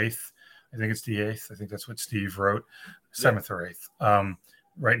until the 8th. I think it's the 8th. I think that's what Steve wrote, 7th or 8th.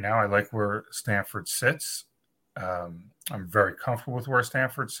 Right now I like where Stanford sits. I'm very comfortable with where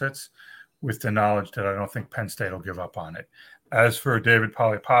Stanford sits, with the knowledge that I don't think Penn State will give up on it. As for David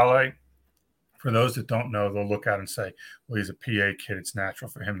Pale, for those that don't know, they'll look at it and say, well, he's a PA kid. It's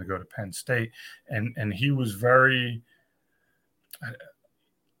natural for him to go to Penn State. And he was very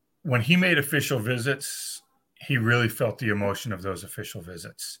 – when he made official visits, he really felt the emotion of those official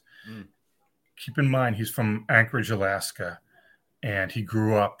visits. Keep in mind, he's from Anchorage, Alaska, and he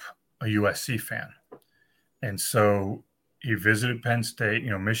grew up a USC fan. And so he visited Penn State.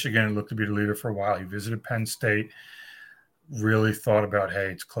 Michigan looked to be the leader for a while. He visited Penn State, really thought about,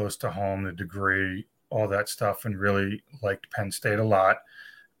 hey, it's close to home, the degree, all that stuff, and really liked Penn State a lot.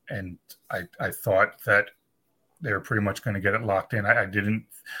 And I thought that they were pretty much going to get it locked in.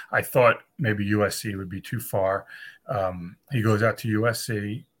 I thought maybe USC would be too far. He goes out to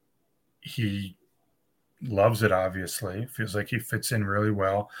USC. He loves it, obviously. Feels like he fits in really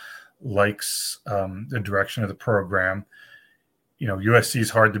well. likes the direction of the program. USC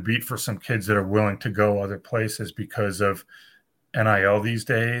is hard to beat for some kids that are willing to go other places because of NIL these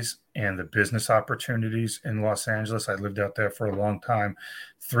days and the business opportunities in Los Angeles. I lived out there for a long time.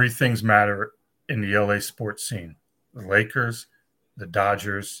 3 things matter in the LA sports scene: the Lakers, the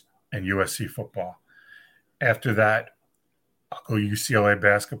Dodgers, and USC football. After that, I'll go UCLA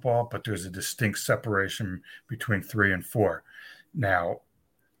basketball, but there's a distinct separation between 3 and 4. Now,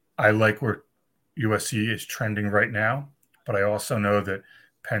 I like where USC is trending right now, but I also know that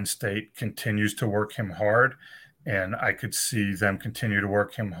Penn State continues to work him hard, and I could see them continue to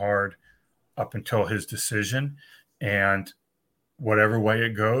work him hard up until his decision. And whatever way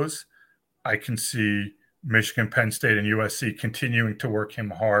it goes, I can see Michigan, Penn State, and USC continuing to work him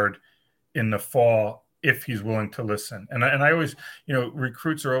hard in the fall if he's willing to listen. And I always,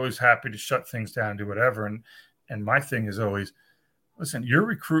 recruits are always happy to shut things down, do whatever. And my thing is always, listen, your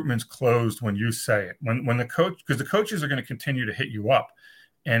recruitment's closed when you say it. When the coach, because the coaches are going to continue to hit you up.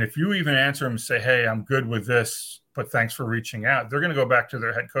 And if you even answer them and say, hey, I'm good with this, but thanks for reaching out, they're going to go back to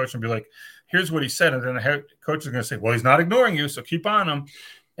their head coach and be like, here's what he said. And then the head coach is going to say, well, he's not ignoring you, so keep on him.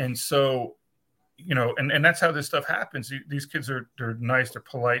 And so, and that's how this stuff happens. These kids they're nice, they're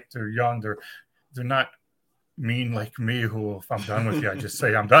polite, they're young, they're not mean like me, who, if I'm done with you, I just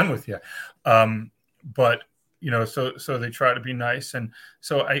say I'm done with you. But, so they try to be nice. And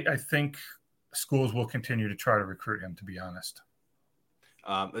so I think schools will continue to try to recruit him, to be honest.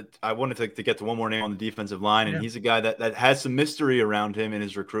 I wanted to get to one more name on the defensive line, and he's a guy that has some mystery around him in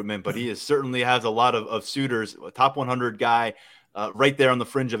his recruitment, but he certainly has a lot of suitors, a top 100 guy, right there on the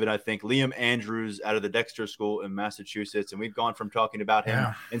fringe of it, I think. Liam Andrews out of the Dexter School in Massachusetts, and we've gone from talking about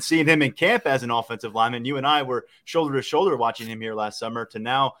him and seeing him in camp as an offensive lineman. You and I were shoulder to shoulder watching him here last summer, to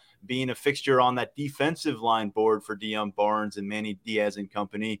now being a fixture on that defensive line board for Deion Barnes and Manny Diaz and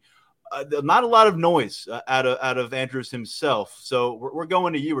company. Not a lot of noise out of Andrews himself. So we're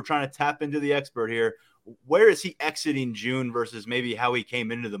going to you. We're trying to tap into the expert here. Where is he exiting June versus maybe how he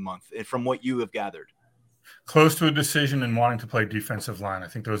came into the month, and from what you have gathered? Close to a decision and wanting to play defensive line. I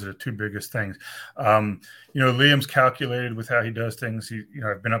think those are the 2 biggest things. Liam's calculated with how he does things.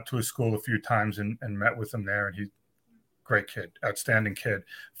 I've been up to his school a few times and met with him there, and he's a great kid, outstanding kid,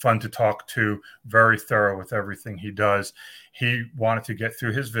 fun to talk to, very thorough with everything he does. He wanted to get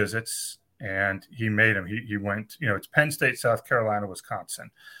through his visits, and he made them. He went, it's Penn State, South Carolina, Wisconsin.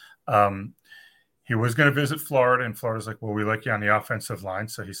 He was going to visit Florida, and Florida's like, well, we like you on the offensive line.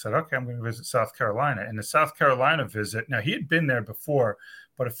 So he said, okay, I'm going to visit South Carolina. And the South Carolina visit, now he had been there before,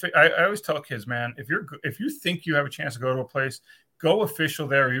 but I always tell kids, man, if you think you have a chance to go to a place, go official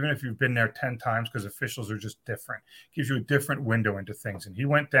there, even if you've been there 10 times, because officials are just different. It gives you a different window into things. And he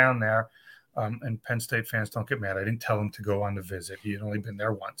went down there, and Penn State fans, don't get mad. I didn't tell him to go on the visit. He had only been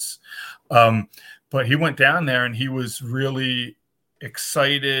there once. But he went down there, and he was really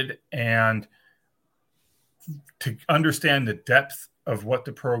excited, and to understand the depth of what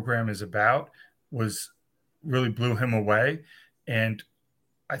the program is about really blew him away. And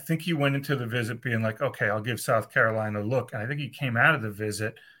I think he went into the visit being like, okay, I'll give South Carolina a look. And I think he came out of the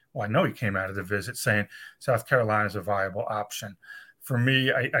visit. Well, I know he came out of the visit saying South Carolina is a viable option. For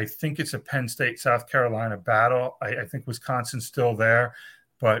me, I think it's a Penn State, South Carolina battle. I think Wisconsin's still there,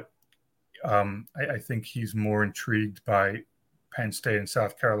 but I think he's more intrigued by Penn State and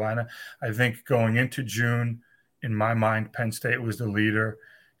South Carolina. I think going into June, in my mind, Penn State was the leader.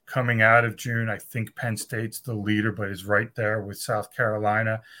 Coming out of June, I think Penn State's the leader, but is right there with South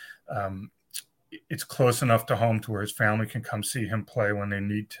Carolina. It's close enough to home to where his family can come see him play when they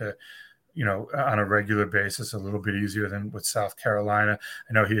need to, on a regular basis, a little bit easier than with South Carolina.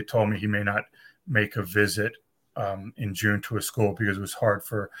 I know he had told me he may not make a visit in June to a school because it was hard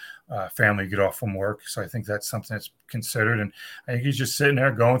for family to get off from work. So I think that's something that's considered. And I think he's just sitting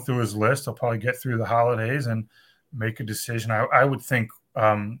there going through his list. He'll probably get through the holidays and make a decision. I would think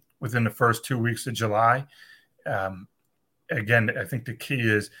within the first 2 weeks of July. Again, I think the key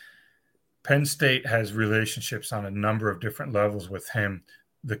is Penn State has relationships on a number of different levels with him.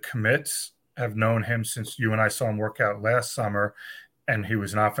 The commits have known him since you and I saw him work out last summer, and he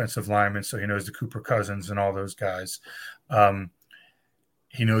was an offensive lineman, so he knows the Cooper Cousins and all those guys.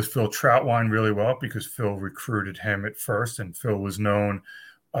 He knows Phil Troutwine really well because Phil recruited him at first, and Phil was known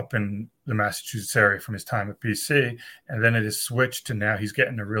up in the Massachusetts area from his time at BC. And then it has switched to now he's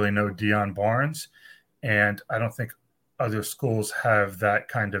getting to really know Deion Barnes. And I don't think other schools have that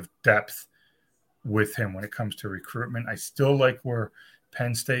kind of depth with him when it comes to recruitment. I still like where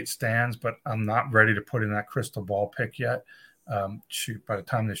Penn State stands, but I'm not ready to put in that crystal ball pick yet. By the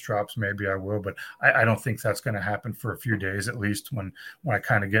time this drops, maybe I will, but I don't think that's going to happen for a few days, at least when I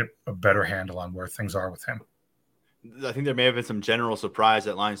kind of get a better handle on where things are with him. I think there may have been some general surprise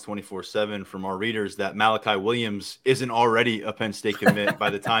at Lions 24/7 from our readers that Malachi Williams isn't already a Penn State commit by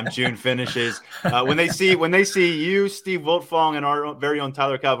the time June finishes. When they see you, Steve Wiltfong, and our very own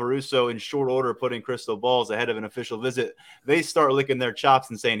Tyler Calvaruso in short order putting crystal balls ahead of an official visit, they start licking their chops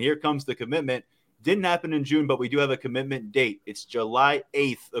and saying, "Here comes the commitment." Didn't happen in June, but we do have a commitment date. It's July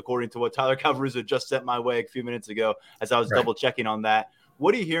 8th, according to what Tyler Calvaruso just sent my way a few minutes ago as I was double checking on that.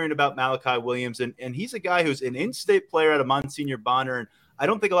 What are you hearing about Malachi Williams? And he's a guy who's an in-state player at a Monsignor Bonner, and I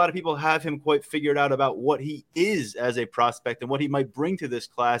don't think a lot of people have him quite figured out about what he is as a prospect and what he might bring to this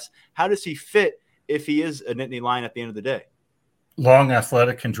class. How does he fit if he is a Nittany Lion at the end of the day? Long,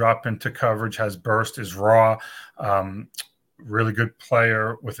 athletic, can drop into coverage, has burst, is raw, really good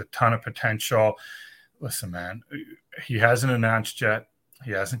player with a ton of potential. Listen, man, he hasn't announced yet.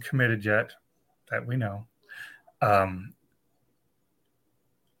 He hasn't committed yet, that we know.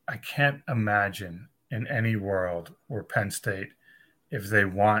 I can't imagine in any world where Penn State, if they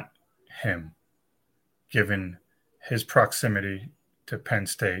want him, given his proximity to Penn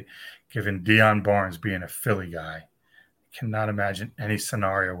State, given Deion Barnes being a Philly guy, cannot imagine any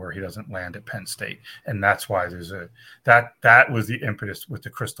scenario where he doesn't land at Penn State. And that's why that was the impetus with the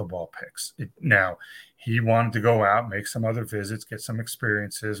crystal ball picks. Now, he wanted to go out, make some other visits, get some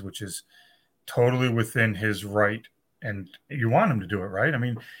experiences, which is totally within his right. And you want him to do it, right? I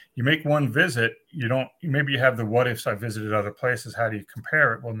mean, you make one visit, maybe you have the what ifs. I visited other places. How do you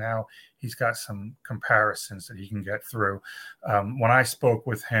compare it? Well, now he's got some comparisons that he can get through. When I spoke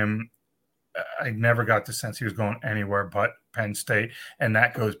with him, I never got the sense he was going anywhere but Penn State. And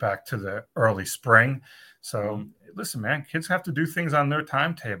that goes back to the early spring. So listen, man, kids have to do things on their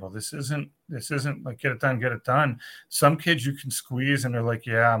timetable. This isn't like get it done. Some kids you can squeeze and they're like,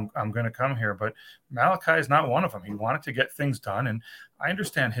 yeah, I'm going to come here. But Malachi is not one of them. He wanted to get things done. And I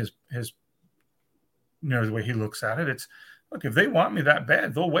understand his the way he looks at it. It's, look, if they want me that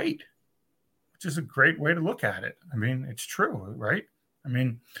bad, they'll wait, which is a great way to look at it. I mean, it's true, right? I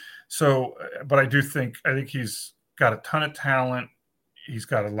mean, but I think he's got a ton of talent. He's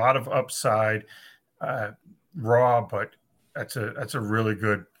got a lot of upside. Raw, but that's a really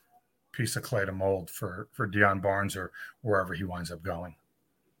good piece of clay to mold for Deion Barnes or wherever he winds up going.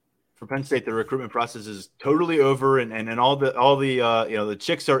 For Penn State, the recruitment process is totally over, and all the the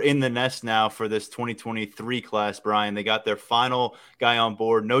chicks are in the nest now for this 2023 class. Brian, they got their final guy on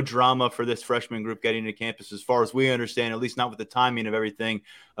board. No drama for this freshman group getting to campus, as far as we understand, at least not with the timing of everything.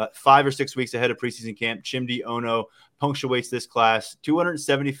 5 or 6 weeks ahead of preseason camp, Chimdi Ono punctuates this class.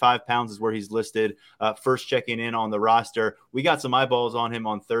 275 pounds is where he's listed. First checking in on the roster. We got some eyeballs on him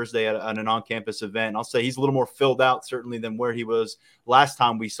on Thursday at an on-campus event. I'll say he's a little more filled out, certainly, than where he was last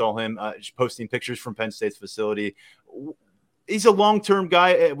time we saw him, posting pictures from Penn State's facility. He's a long-term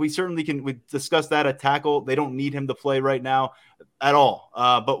guy. We certainly we discuss that at tackle. They don't need him to play right now at all.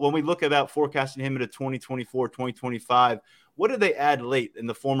 But when we look about forecasting him into 2024, 2025, what did they add late in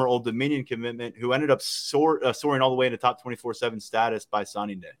the former Old Dominion commitment who ended up soaring all the way into top 24/7 status by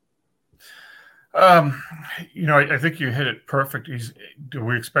signing day? I think you hit it perfect. Do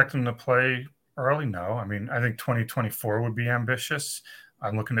we expect him to play early? No. I mean, I think 2024 would be ambitious.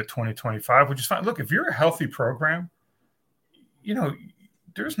 I'm looking at 2025, which is fine. Look, if you're a healthy program,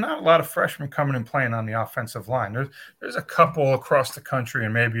 there's not a lot of freshmen coming and playing on the offensive line. There's a couple across the country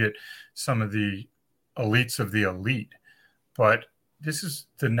and maybe at some of the elites of the elite. But this is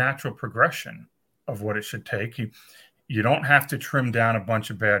the natural progression of what it should take. You don't have to trim down a bunch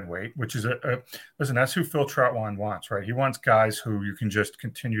of bad weight, which is listen, that's who Phil Troutwine wants, right? He wants guys who you can just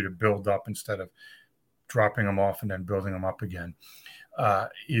continue to build up instead of dropping them off and then building them up again.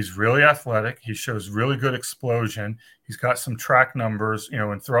 He's really athletic. He shows really good explosion. He's got some track numbers,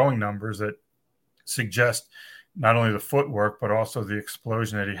 and throwing numbers that suggest not only the footwork, but also the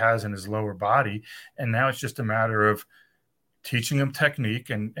explosion that he has in his lower body. And now it's just a matter of teaching him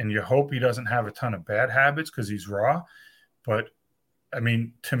technique, and you hope he doesn't have a ton of bad habits because he's raw. But, I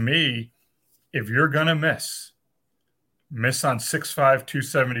mean, to me, if you're going to miss on 6'5",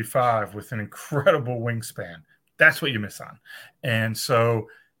 275 with an incredible wingspan, that's what you miss on. And so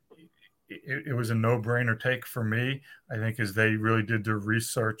it was a no-brainer take for me, I think, as they really did their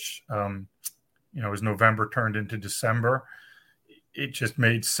research, as November turned into December. It just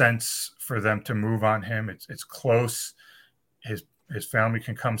made sense for them to move on him. It's close. His family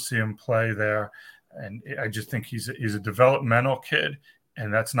can come see him play there. And I just think he's a developmental kid,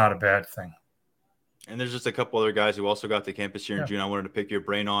 and that's not a bad thing. And there's just a couple other guys who also got to campus here in June I wanted to pick your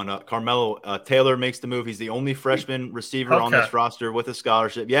brain on. Carmelo Taylor makes the move. He's the only freshman receiver on this roster with a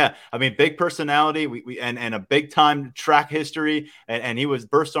scholarship. Yeah, I mean, big personality and a big-time track history, and he was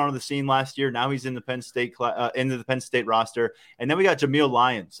burst onto the scene last year. Now he's in the Penn State into the Penn State roster. And then we got Jameel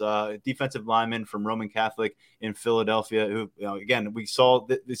Lyons, defensive lineman from Roman Catholic in Philadelphia, who, again, we saw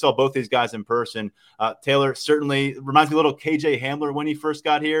both these guys in person. Taylor certainly reminds me a little KJ Hamler when he first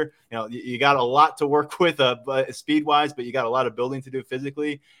got here. You got a lot to work with speed wise, but you got a lot of building to do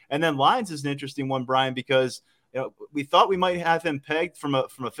physically. And then Lyons is an interesting one, Brian, because we thought we might have him pegged from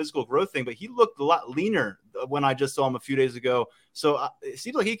a physical growth thing, but he looked a lot leaner when I just saw him a few days ago. So it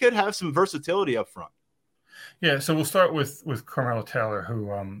seems like he could have some versatility up front. Yeah, so we'll start with Carmelo Taylor,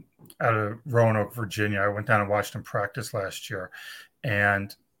 who out of Roanoke, Virginia. I went down and watched him practice last year,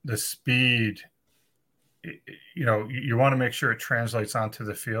 and the speed, you want to make sure it translates onto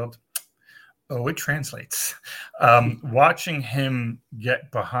the field. Oh, it translates. Watching him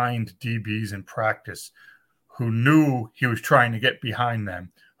get behind DBs in practice who knew he was trying to get behind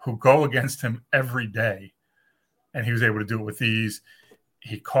them, who go against him every day, and he was able to do it with ease.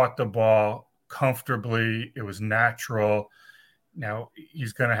 He caught the ball comfortably. It was natural. Now,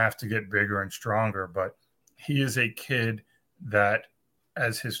 he's going to have to get bigger and stronger, but he is a kid that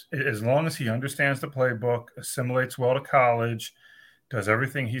as long as he understands the playbook, assimilates well to college, does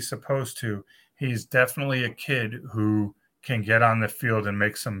everything he's supposed to, he's definitely a kid who can get on the field and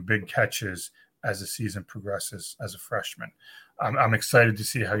make some big catches as the season progresses as a freshman. I'm excited to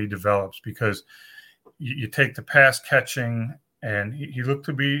see how he develops, because you take the pass catching, and he looked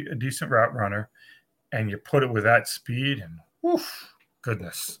to be a decent route runner, and you put it with that speed, and woof,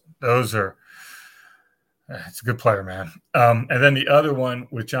 goodness, it's a good player, man. And then the other one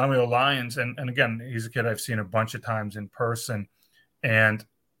with Jameel Lyons, and again, he's a kid I've seen a bunch of times in person, and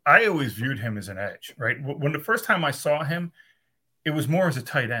I always viewed him as an edge, right? When the first time I saw him, it was more as a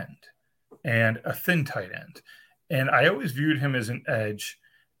tight end, and a thin tight end. And I always viewed him as an edge,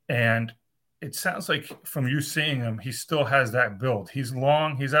 and it sounds like from you seeing him, he still has that build. He's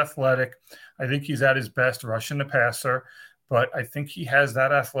long, he's athletic. I think he's at his best rushing the passer, but I think he has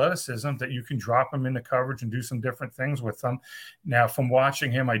that athleticism that you can drop him into coverage and do some different things with him. Now, from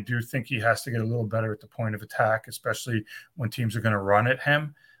watching him, I do think he has to get a little better at the point of attack, especially when teams are going to run at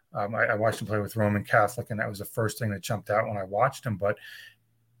him. I watched him play with Roman Catholic, and that was the first thing that jumped out when I watched him. But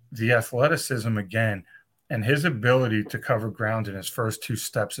the athleticism, again, and his ability to cover ground in his first two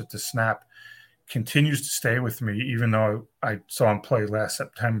steps at the snap continues to stay with me, even though I saw him play last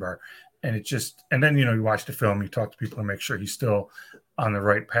September. And then, you watch the film, you talk to people to make sure he's still on the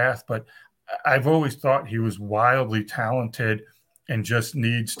right path. But I've always thought he was wildly talented and just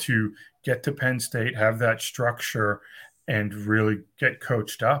needs to get to Penn State, have that structure, and really get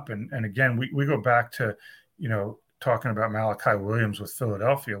coached up. And again, we go back to, talking about Malachi Williams with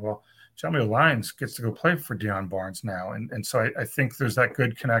Philadelphia. Well, Jameel Lyons gets to go play for Deion Barnes now. And so I think there's that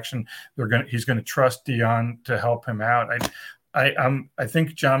good connection. He's going to trust Deion to help him out. I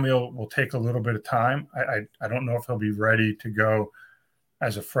think Jameel will take a little bit of time. I don't know if he'll be ready to go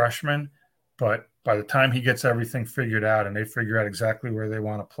as a freshman, but by the time he gets everything figured out and they figure out exactly where they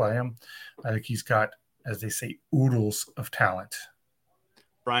want to play him, I think he's got, as they say, oodles of talent.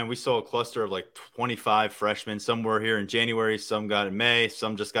 Brian, we saw a cluster of like 25 freshmen. Some were here in January, some got in May,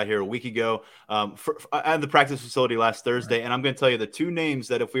 some just got here a week ago. I had the practice facility last Thursday, and I'm going to tell you the two names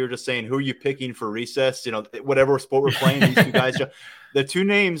that if we were just saying, who are you picking for recess, whatever sport we're playing, these two guys, the two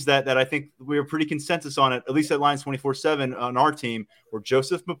names that I think we were pretty consensus on it, at least at Lions 24/7 on our team, were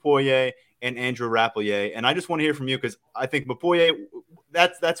Joseph Mpoye and Andrew Rappleyea. And I just want to hear from you, because I think Mpoye,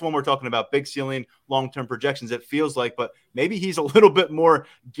 that's when we're talking about big ceiling, long-term projections, it feels like, but maybe he's a little bit more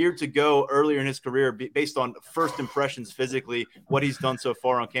geared to go earlier in his career based on first impressions physically, what he's done so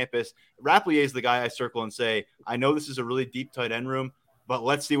far on campus. Rappleyea is the guy I circle and say, I know this is a really deep tight end room, but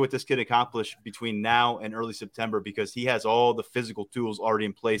let's see what this kid accomplished between now and early September, because he has all the physical tools already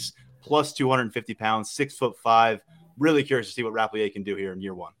in place, plus 250 pounds, 6'5". Really curious to see what Rappleyea can do here in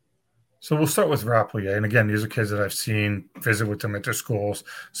year one. So we'll start with Rappleyea. And again, these are kids that I've seen, visit with them at their schools,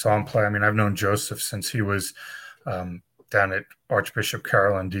 saw him play. I mean, I've known Joseph since he was down at Archbishop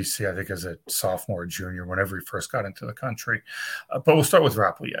Carroll in D.C., I think as a sophomore or junior, whenever he first got into the country. But we'll start with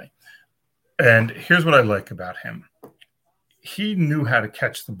Rappleyea. And here's what I like about him. He knew how to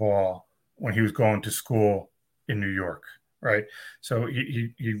catch the ball when he was going to school in New York, right? So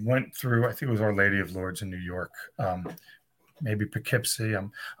he went through, I think it was Our Lady of Lourdes in New York, maybe Poughkeepsie.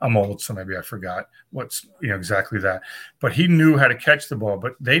 I'm old, so maybe I forgot what's exactly that. But he knew how to catch the ball,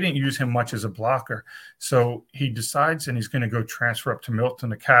 but they didn't use him much as a blocker. So he decides, and he's going to go transfer up to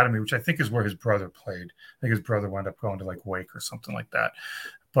Milton Academy, which I think is where his brother played. I think his brother wound up going to like Wake or something like that.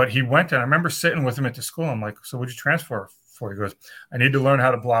 But he went, and I remember sitting with him at the school. I'm like, so what'd you transfer for? He goes, I need to learn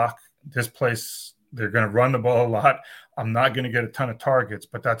how to block. This place, they're going to run the ball a lot. I'm not going to get a ton of targets,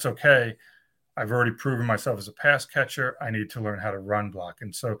 but that's okay. I've already proven myself as a pass catcher. I need to learn how to run block.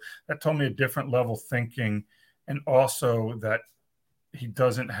 And so that told me a different level thinking, and also that he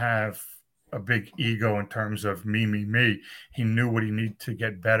doesn't have a big ego in terms of me. He knew what he needed to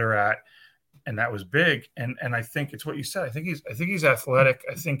get better at, and that was big. And I think it's what you said. I think he's athletic.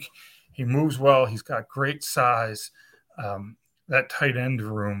 I think he moves well. He's got great size. That tight end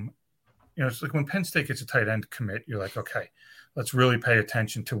room, it's like when Penn State gets a tight end commit, you're like, okay, let's really pay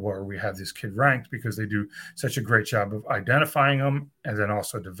attention to where we have this kid ranked, because they do such a great job of identifying them and then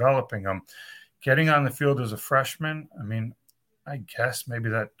also developing them. Getting on the field as a freshman, I mean, I guess maybe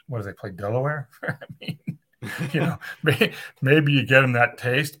what do they play, Delaware? I mean, maybe you get him that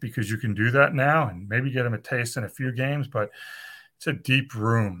taste because you can do that now, and maybe get him a taste in a few games, but it's a deep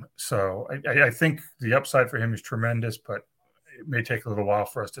room. So I think the upside for him is tremendous, but it may take a little while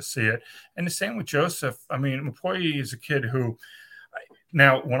for us to see it. And the same with Joseph. I mean, Mpoye is a kid who,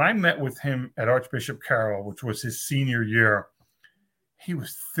 now when I met with him at Archbishop Carroll, which was his senior year, he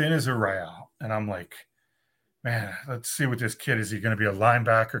was thin as a rail. And I'm like, man, let's see what this kid is. He going to be a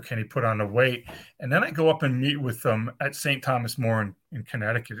linebacker? Can he put on the weight? And then I go up and meet with him at St. Thomas More in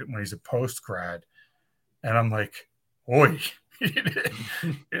Connecticut when he's a post grad. And I'm like, oi,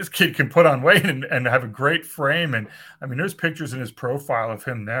 this kid can put on weight and have a great frame. And I mean, there's pictures in his profile of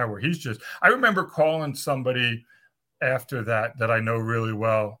him there where he's just, I remember calling somebody after that I know really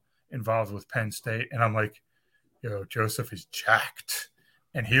well involved with Penn State. And I'm like, Joseph is jacked.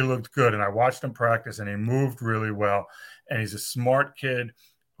 And he looked good. And I watched him practice, and he moved really well. And he's a smart kid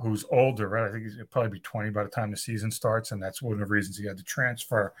who's older, right? I think he's probably be 20 by the time the season starts. And that's one of the reasons he had to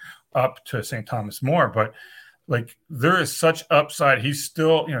transfer up to St. Thomas More. But like, there is such upside. He's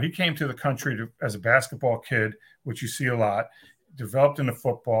still, he came to the country as a basketball kid, which you see a lot, developed into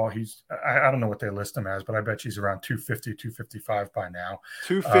football. He's, I don't know what they list him as, but I bet he's around 250, 255 by now.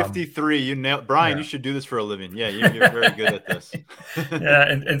 253. You nailed, Brian, You should do this for a living. Yeah. You're very good at this. Yeah.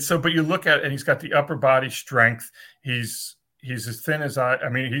 And so, but you look at it, and he's got the upper body strength. He's as thin as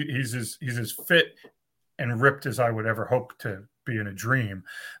he's as fit and ripped as I would ever hope to be in a dream,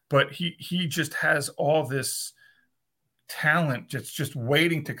 but he just has all this talent just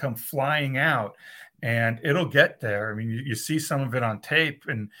waiting to come flying out, and it'll get there. I mean, you see some of it on tape,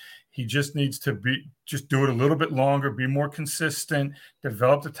 and he just needs to do it a little bit longer, be more consistent,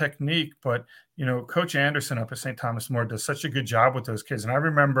 develop the technique. But Coach Anderson up at St. Thomas More does such a good job with those kids. And I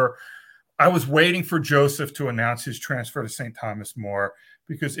remember I was waiting for Joseph to announce his transfer to St. Thomas More,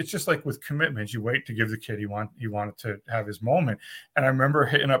 because it's just like with commitments, you wait to give the kid he wanted to have his moment. And I remember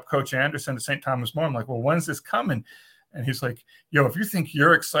hitting up Coach Anderson at St. Thomas More. I'm like, well, when's this coming? And he's like, if you think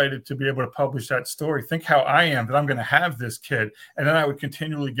you're excited to be able to publish that story, think how I am that I'm going to have this kid. And then I would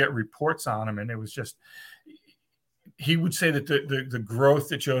continually get reports on him. And it was just, he would say that the growth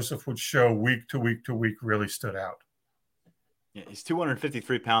that Joseph would show week to week to week really stood out. Yeah, he's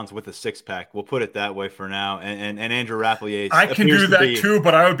 253 pounds with a six-pack. We'll put it that way for now. And Andrew Rapplier, I can do that too,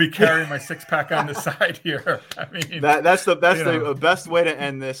 but I would be carrying my six-pack on the side here. I mean, that's the best way to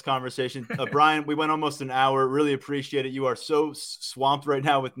end this conversation. Brian, we went almost an hour. Really appreciate it. You are so swamped right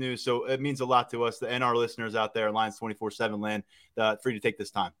now with news, so it means a lot to us and our listeners out there in Lions 24/7 land for you to take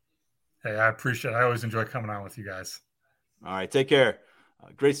this time. Hey, I appreciate it. I always enjoy coming on with you guys. All right, take care.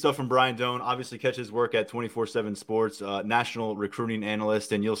 Great stuff from Brian Dohn. Obviously, catch his work at 24/7 Sports, national recruiting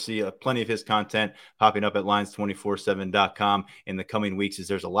analyst, and you'll see plenty of his content popping up at Lions247.com in the coming weeks. As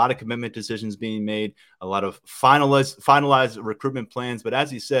there's a lot of commitment decisions being made, a lot of finalized recruitment plans. But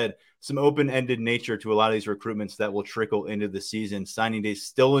as he said, some open-ended nature to a lot of these recruitments that will trickle into the season. Signing day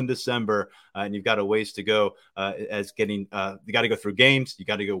still in December, and you've got a ways to go. You got to go through games, you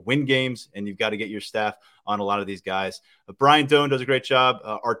got to go win games, and you've got to get your staff on a lot of these guys. Brian Dohn does a great job.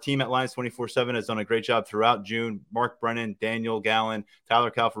 Our team at Lions 24/7 has done a great job throughout June. Mark Brennan, Daniel Gallen, Tyler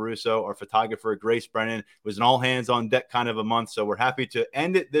Calfaruso, our photographer, Grace Brennan. It was an all hands on deck kind of a month. So we're happy to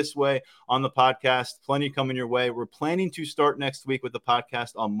end it this way on the podcast. Plenty coming your way. We're planning to start next week with the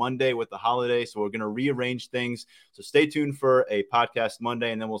podcast on Monday with the holiday. So we're going to rearrange things. So stay tuned for a podcast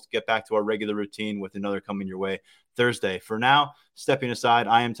Monday, and then we'll get back to our regular routine with another coming your way Thursday. For now, stepping aside,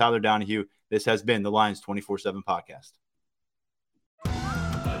 I am Tyler Donahue. This has been the Lions 24/7 podcast.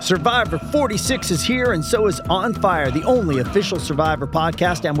 Survivor 46 is here, and so is On Fire, the only official Survivor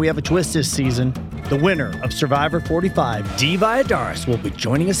podcast, and we have a twist this season. The winner of Survivor 45, Dee Valladares, will be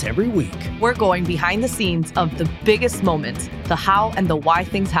joining us every week. We're going behind the scenes of the biggest moments, the how and the why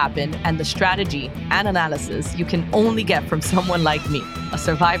things happen, and the strategy and analysis you can only get from someone like me, a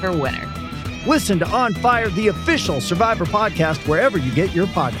Survivor winner. Listen to On Fire, the official Survivor podcast, wherever you get your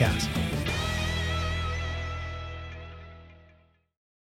podcasts.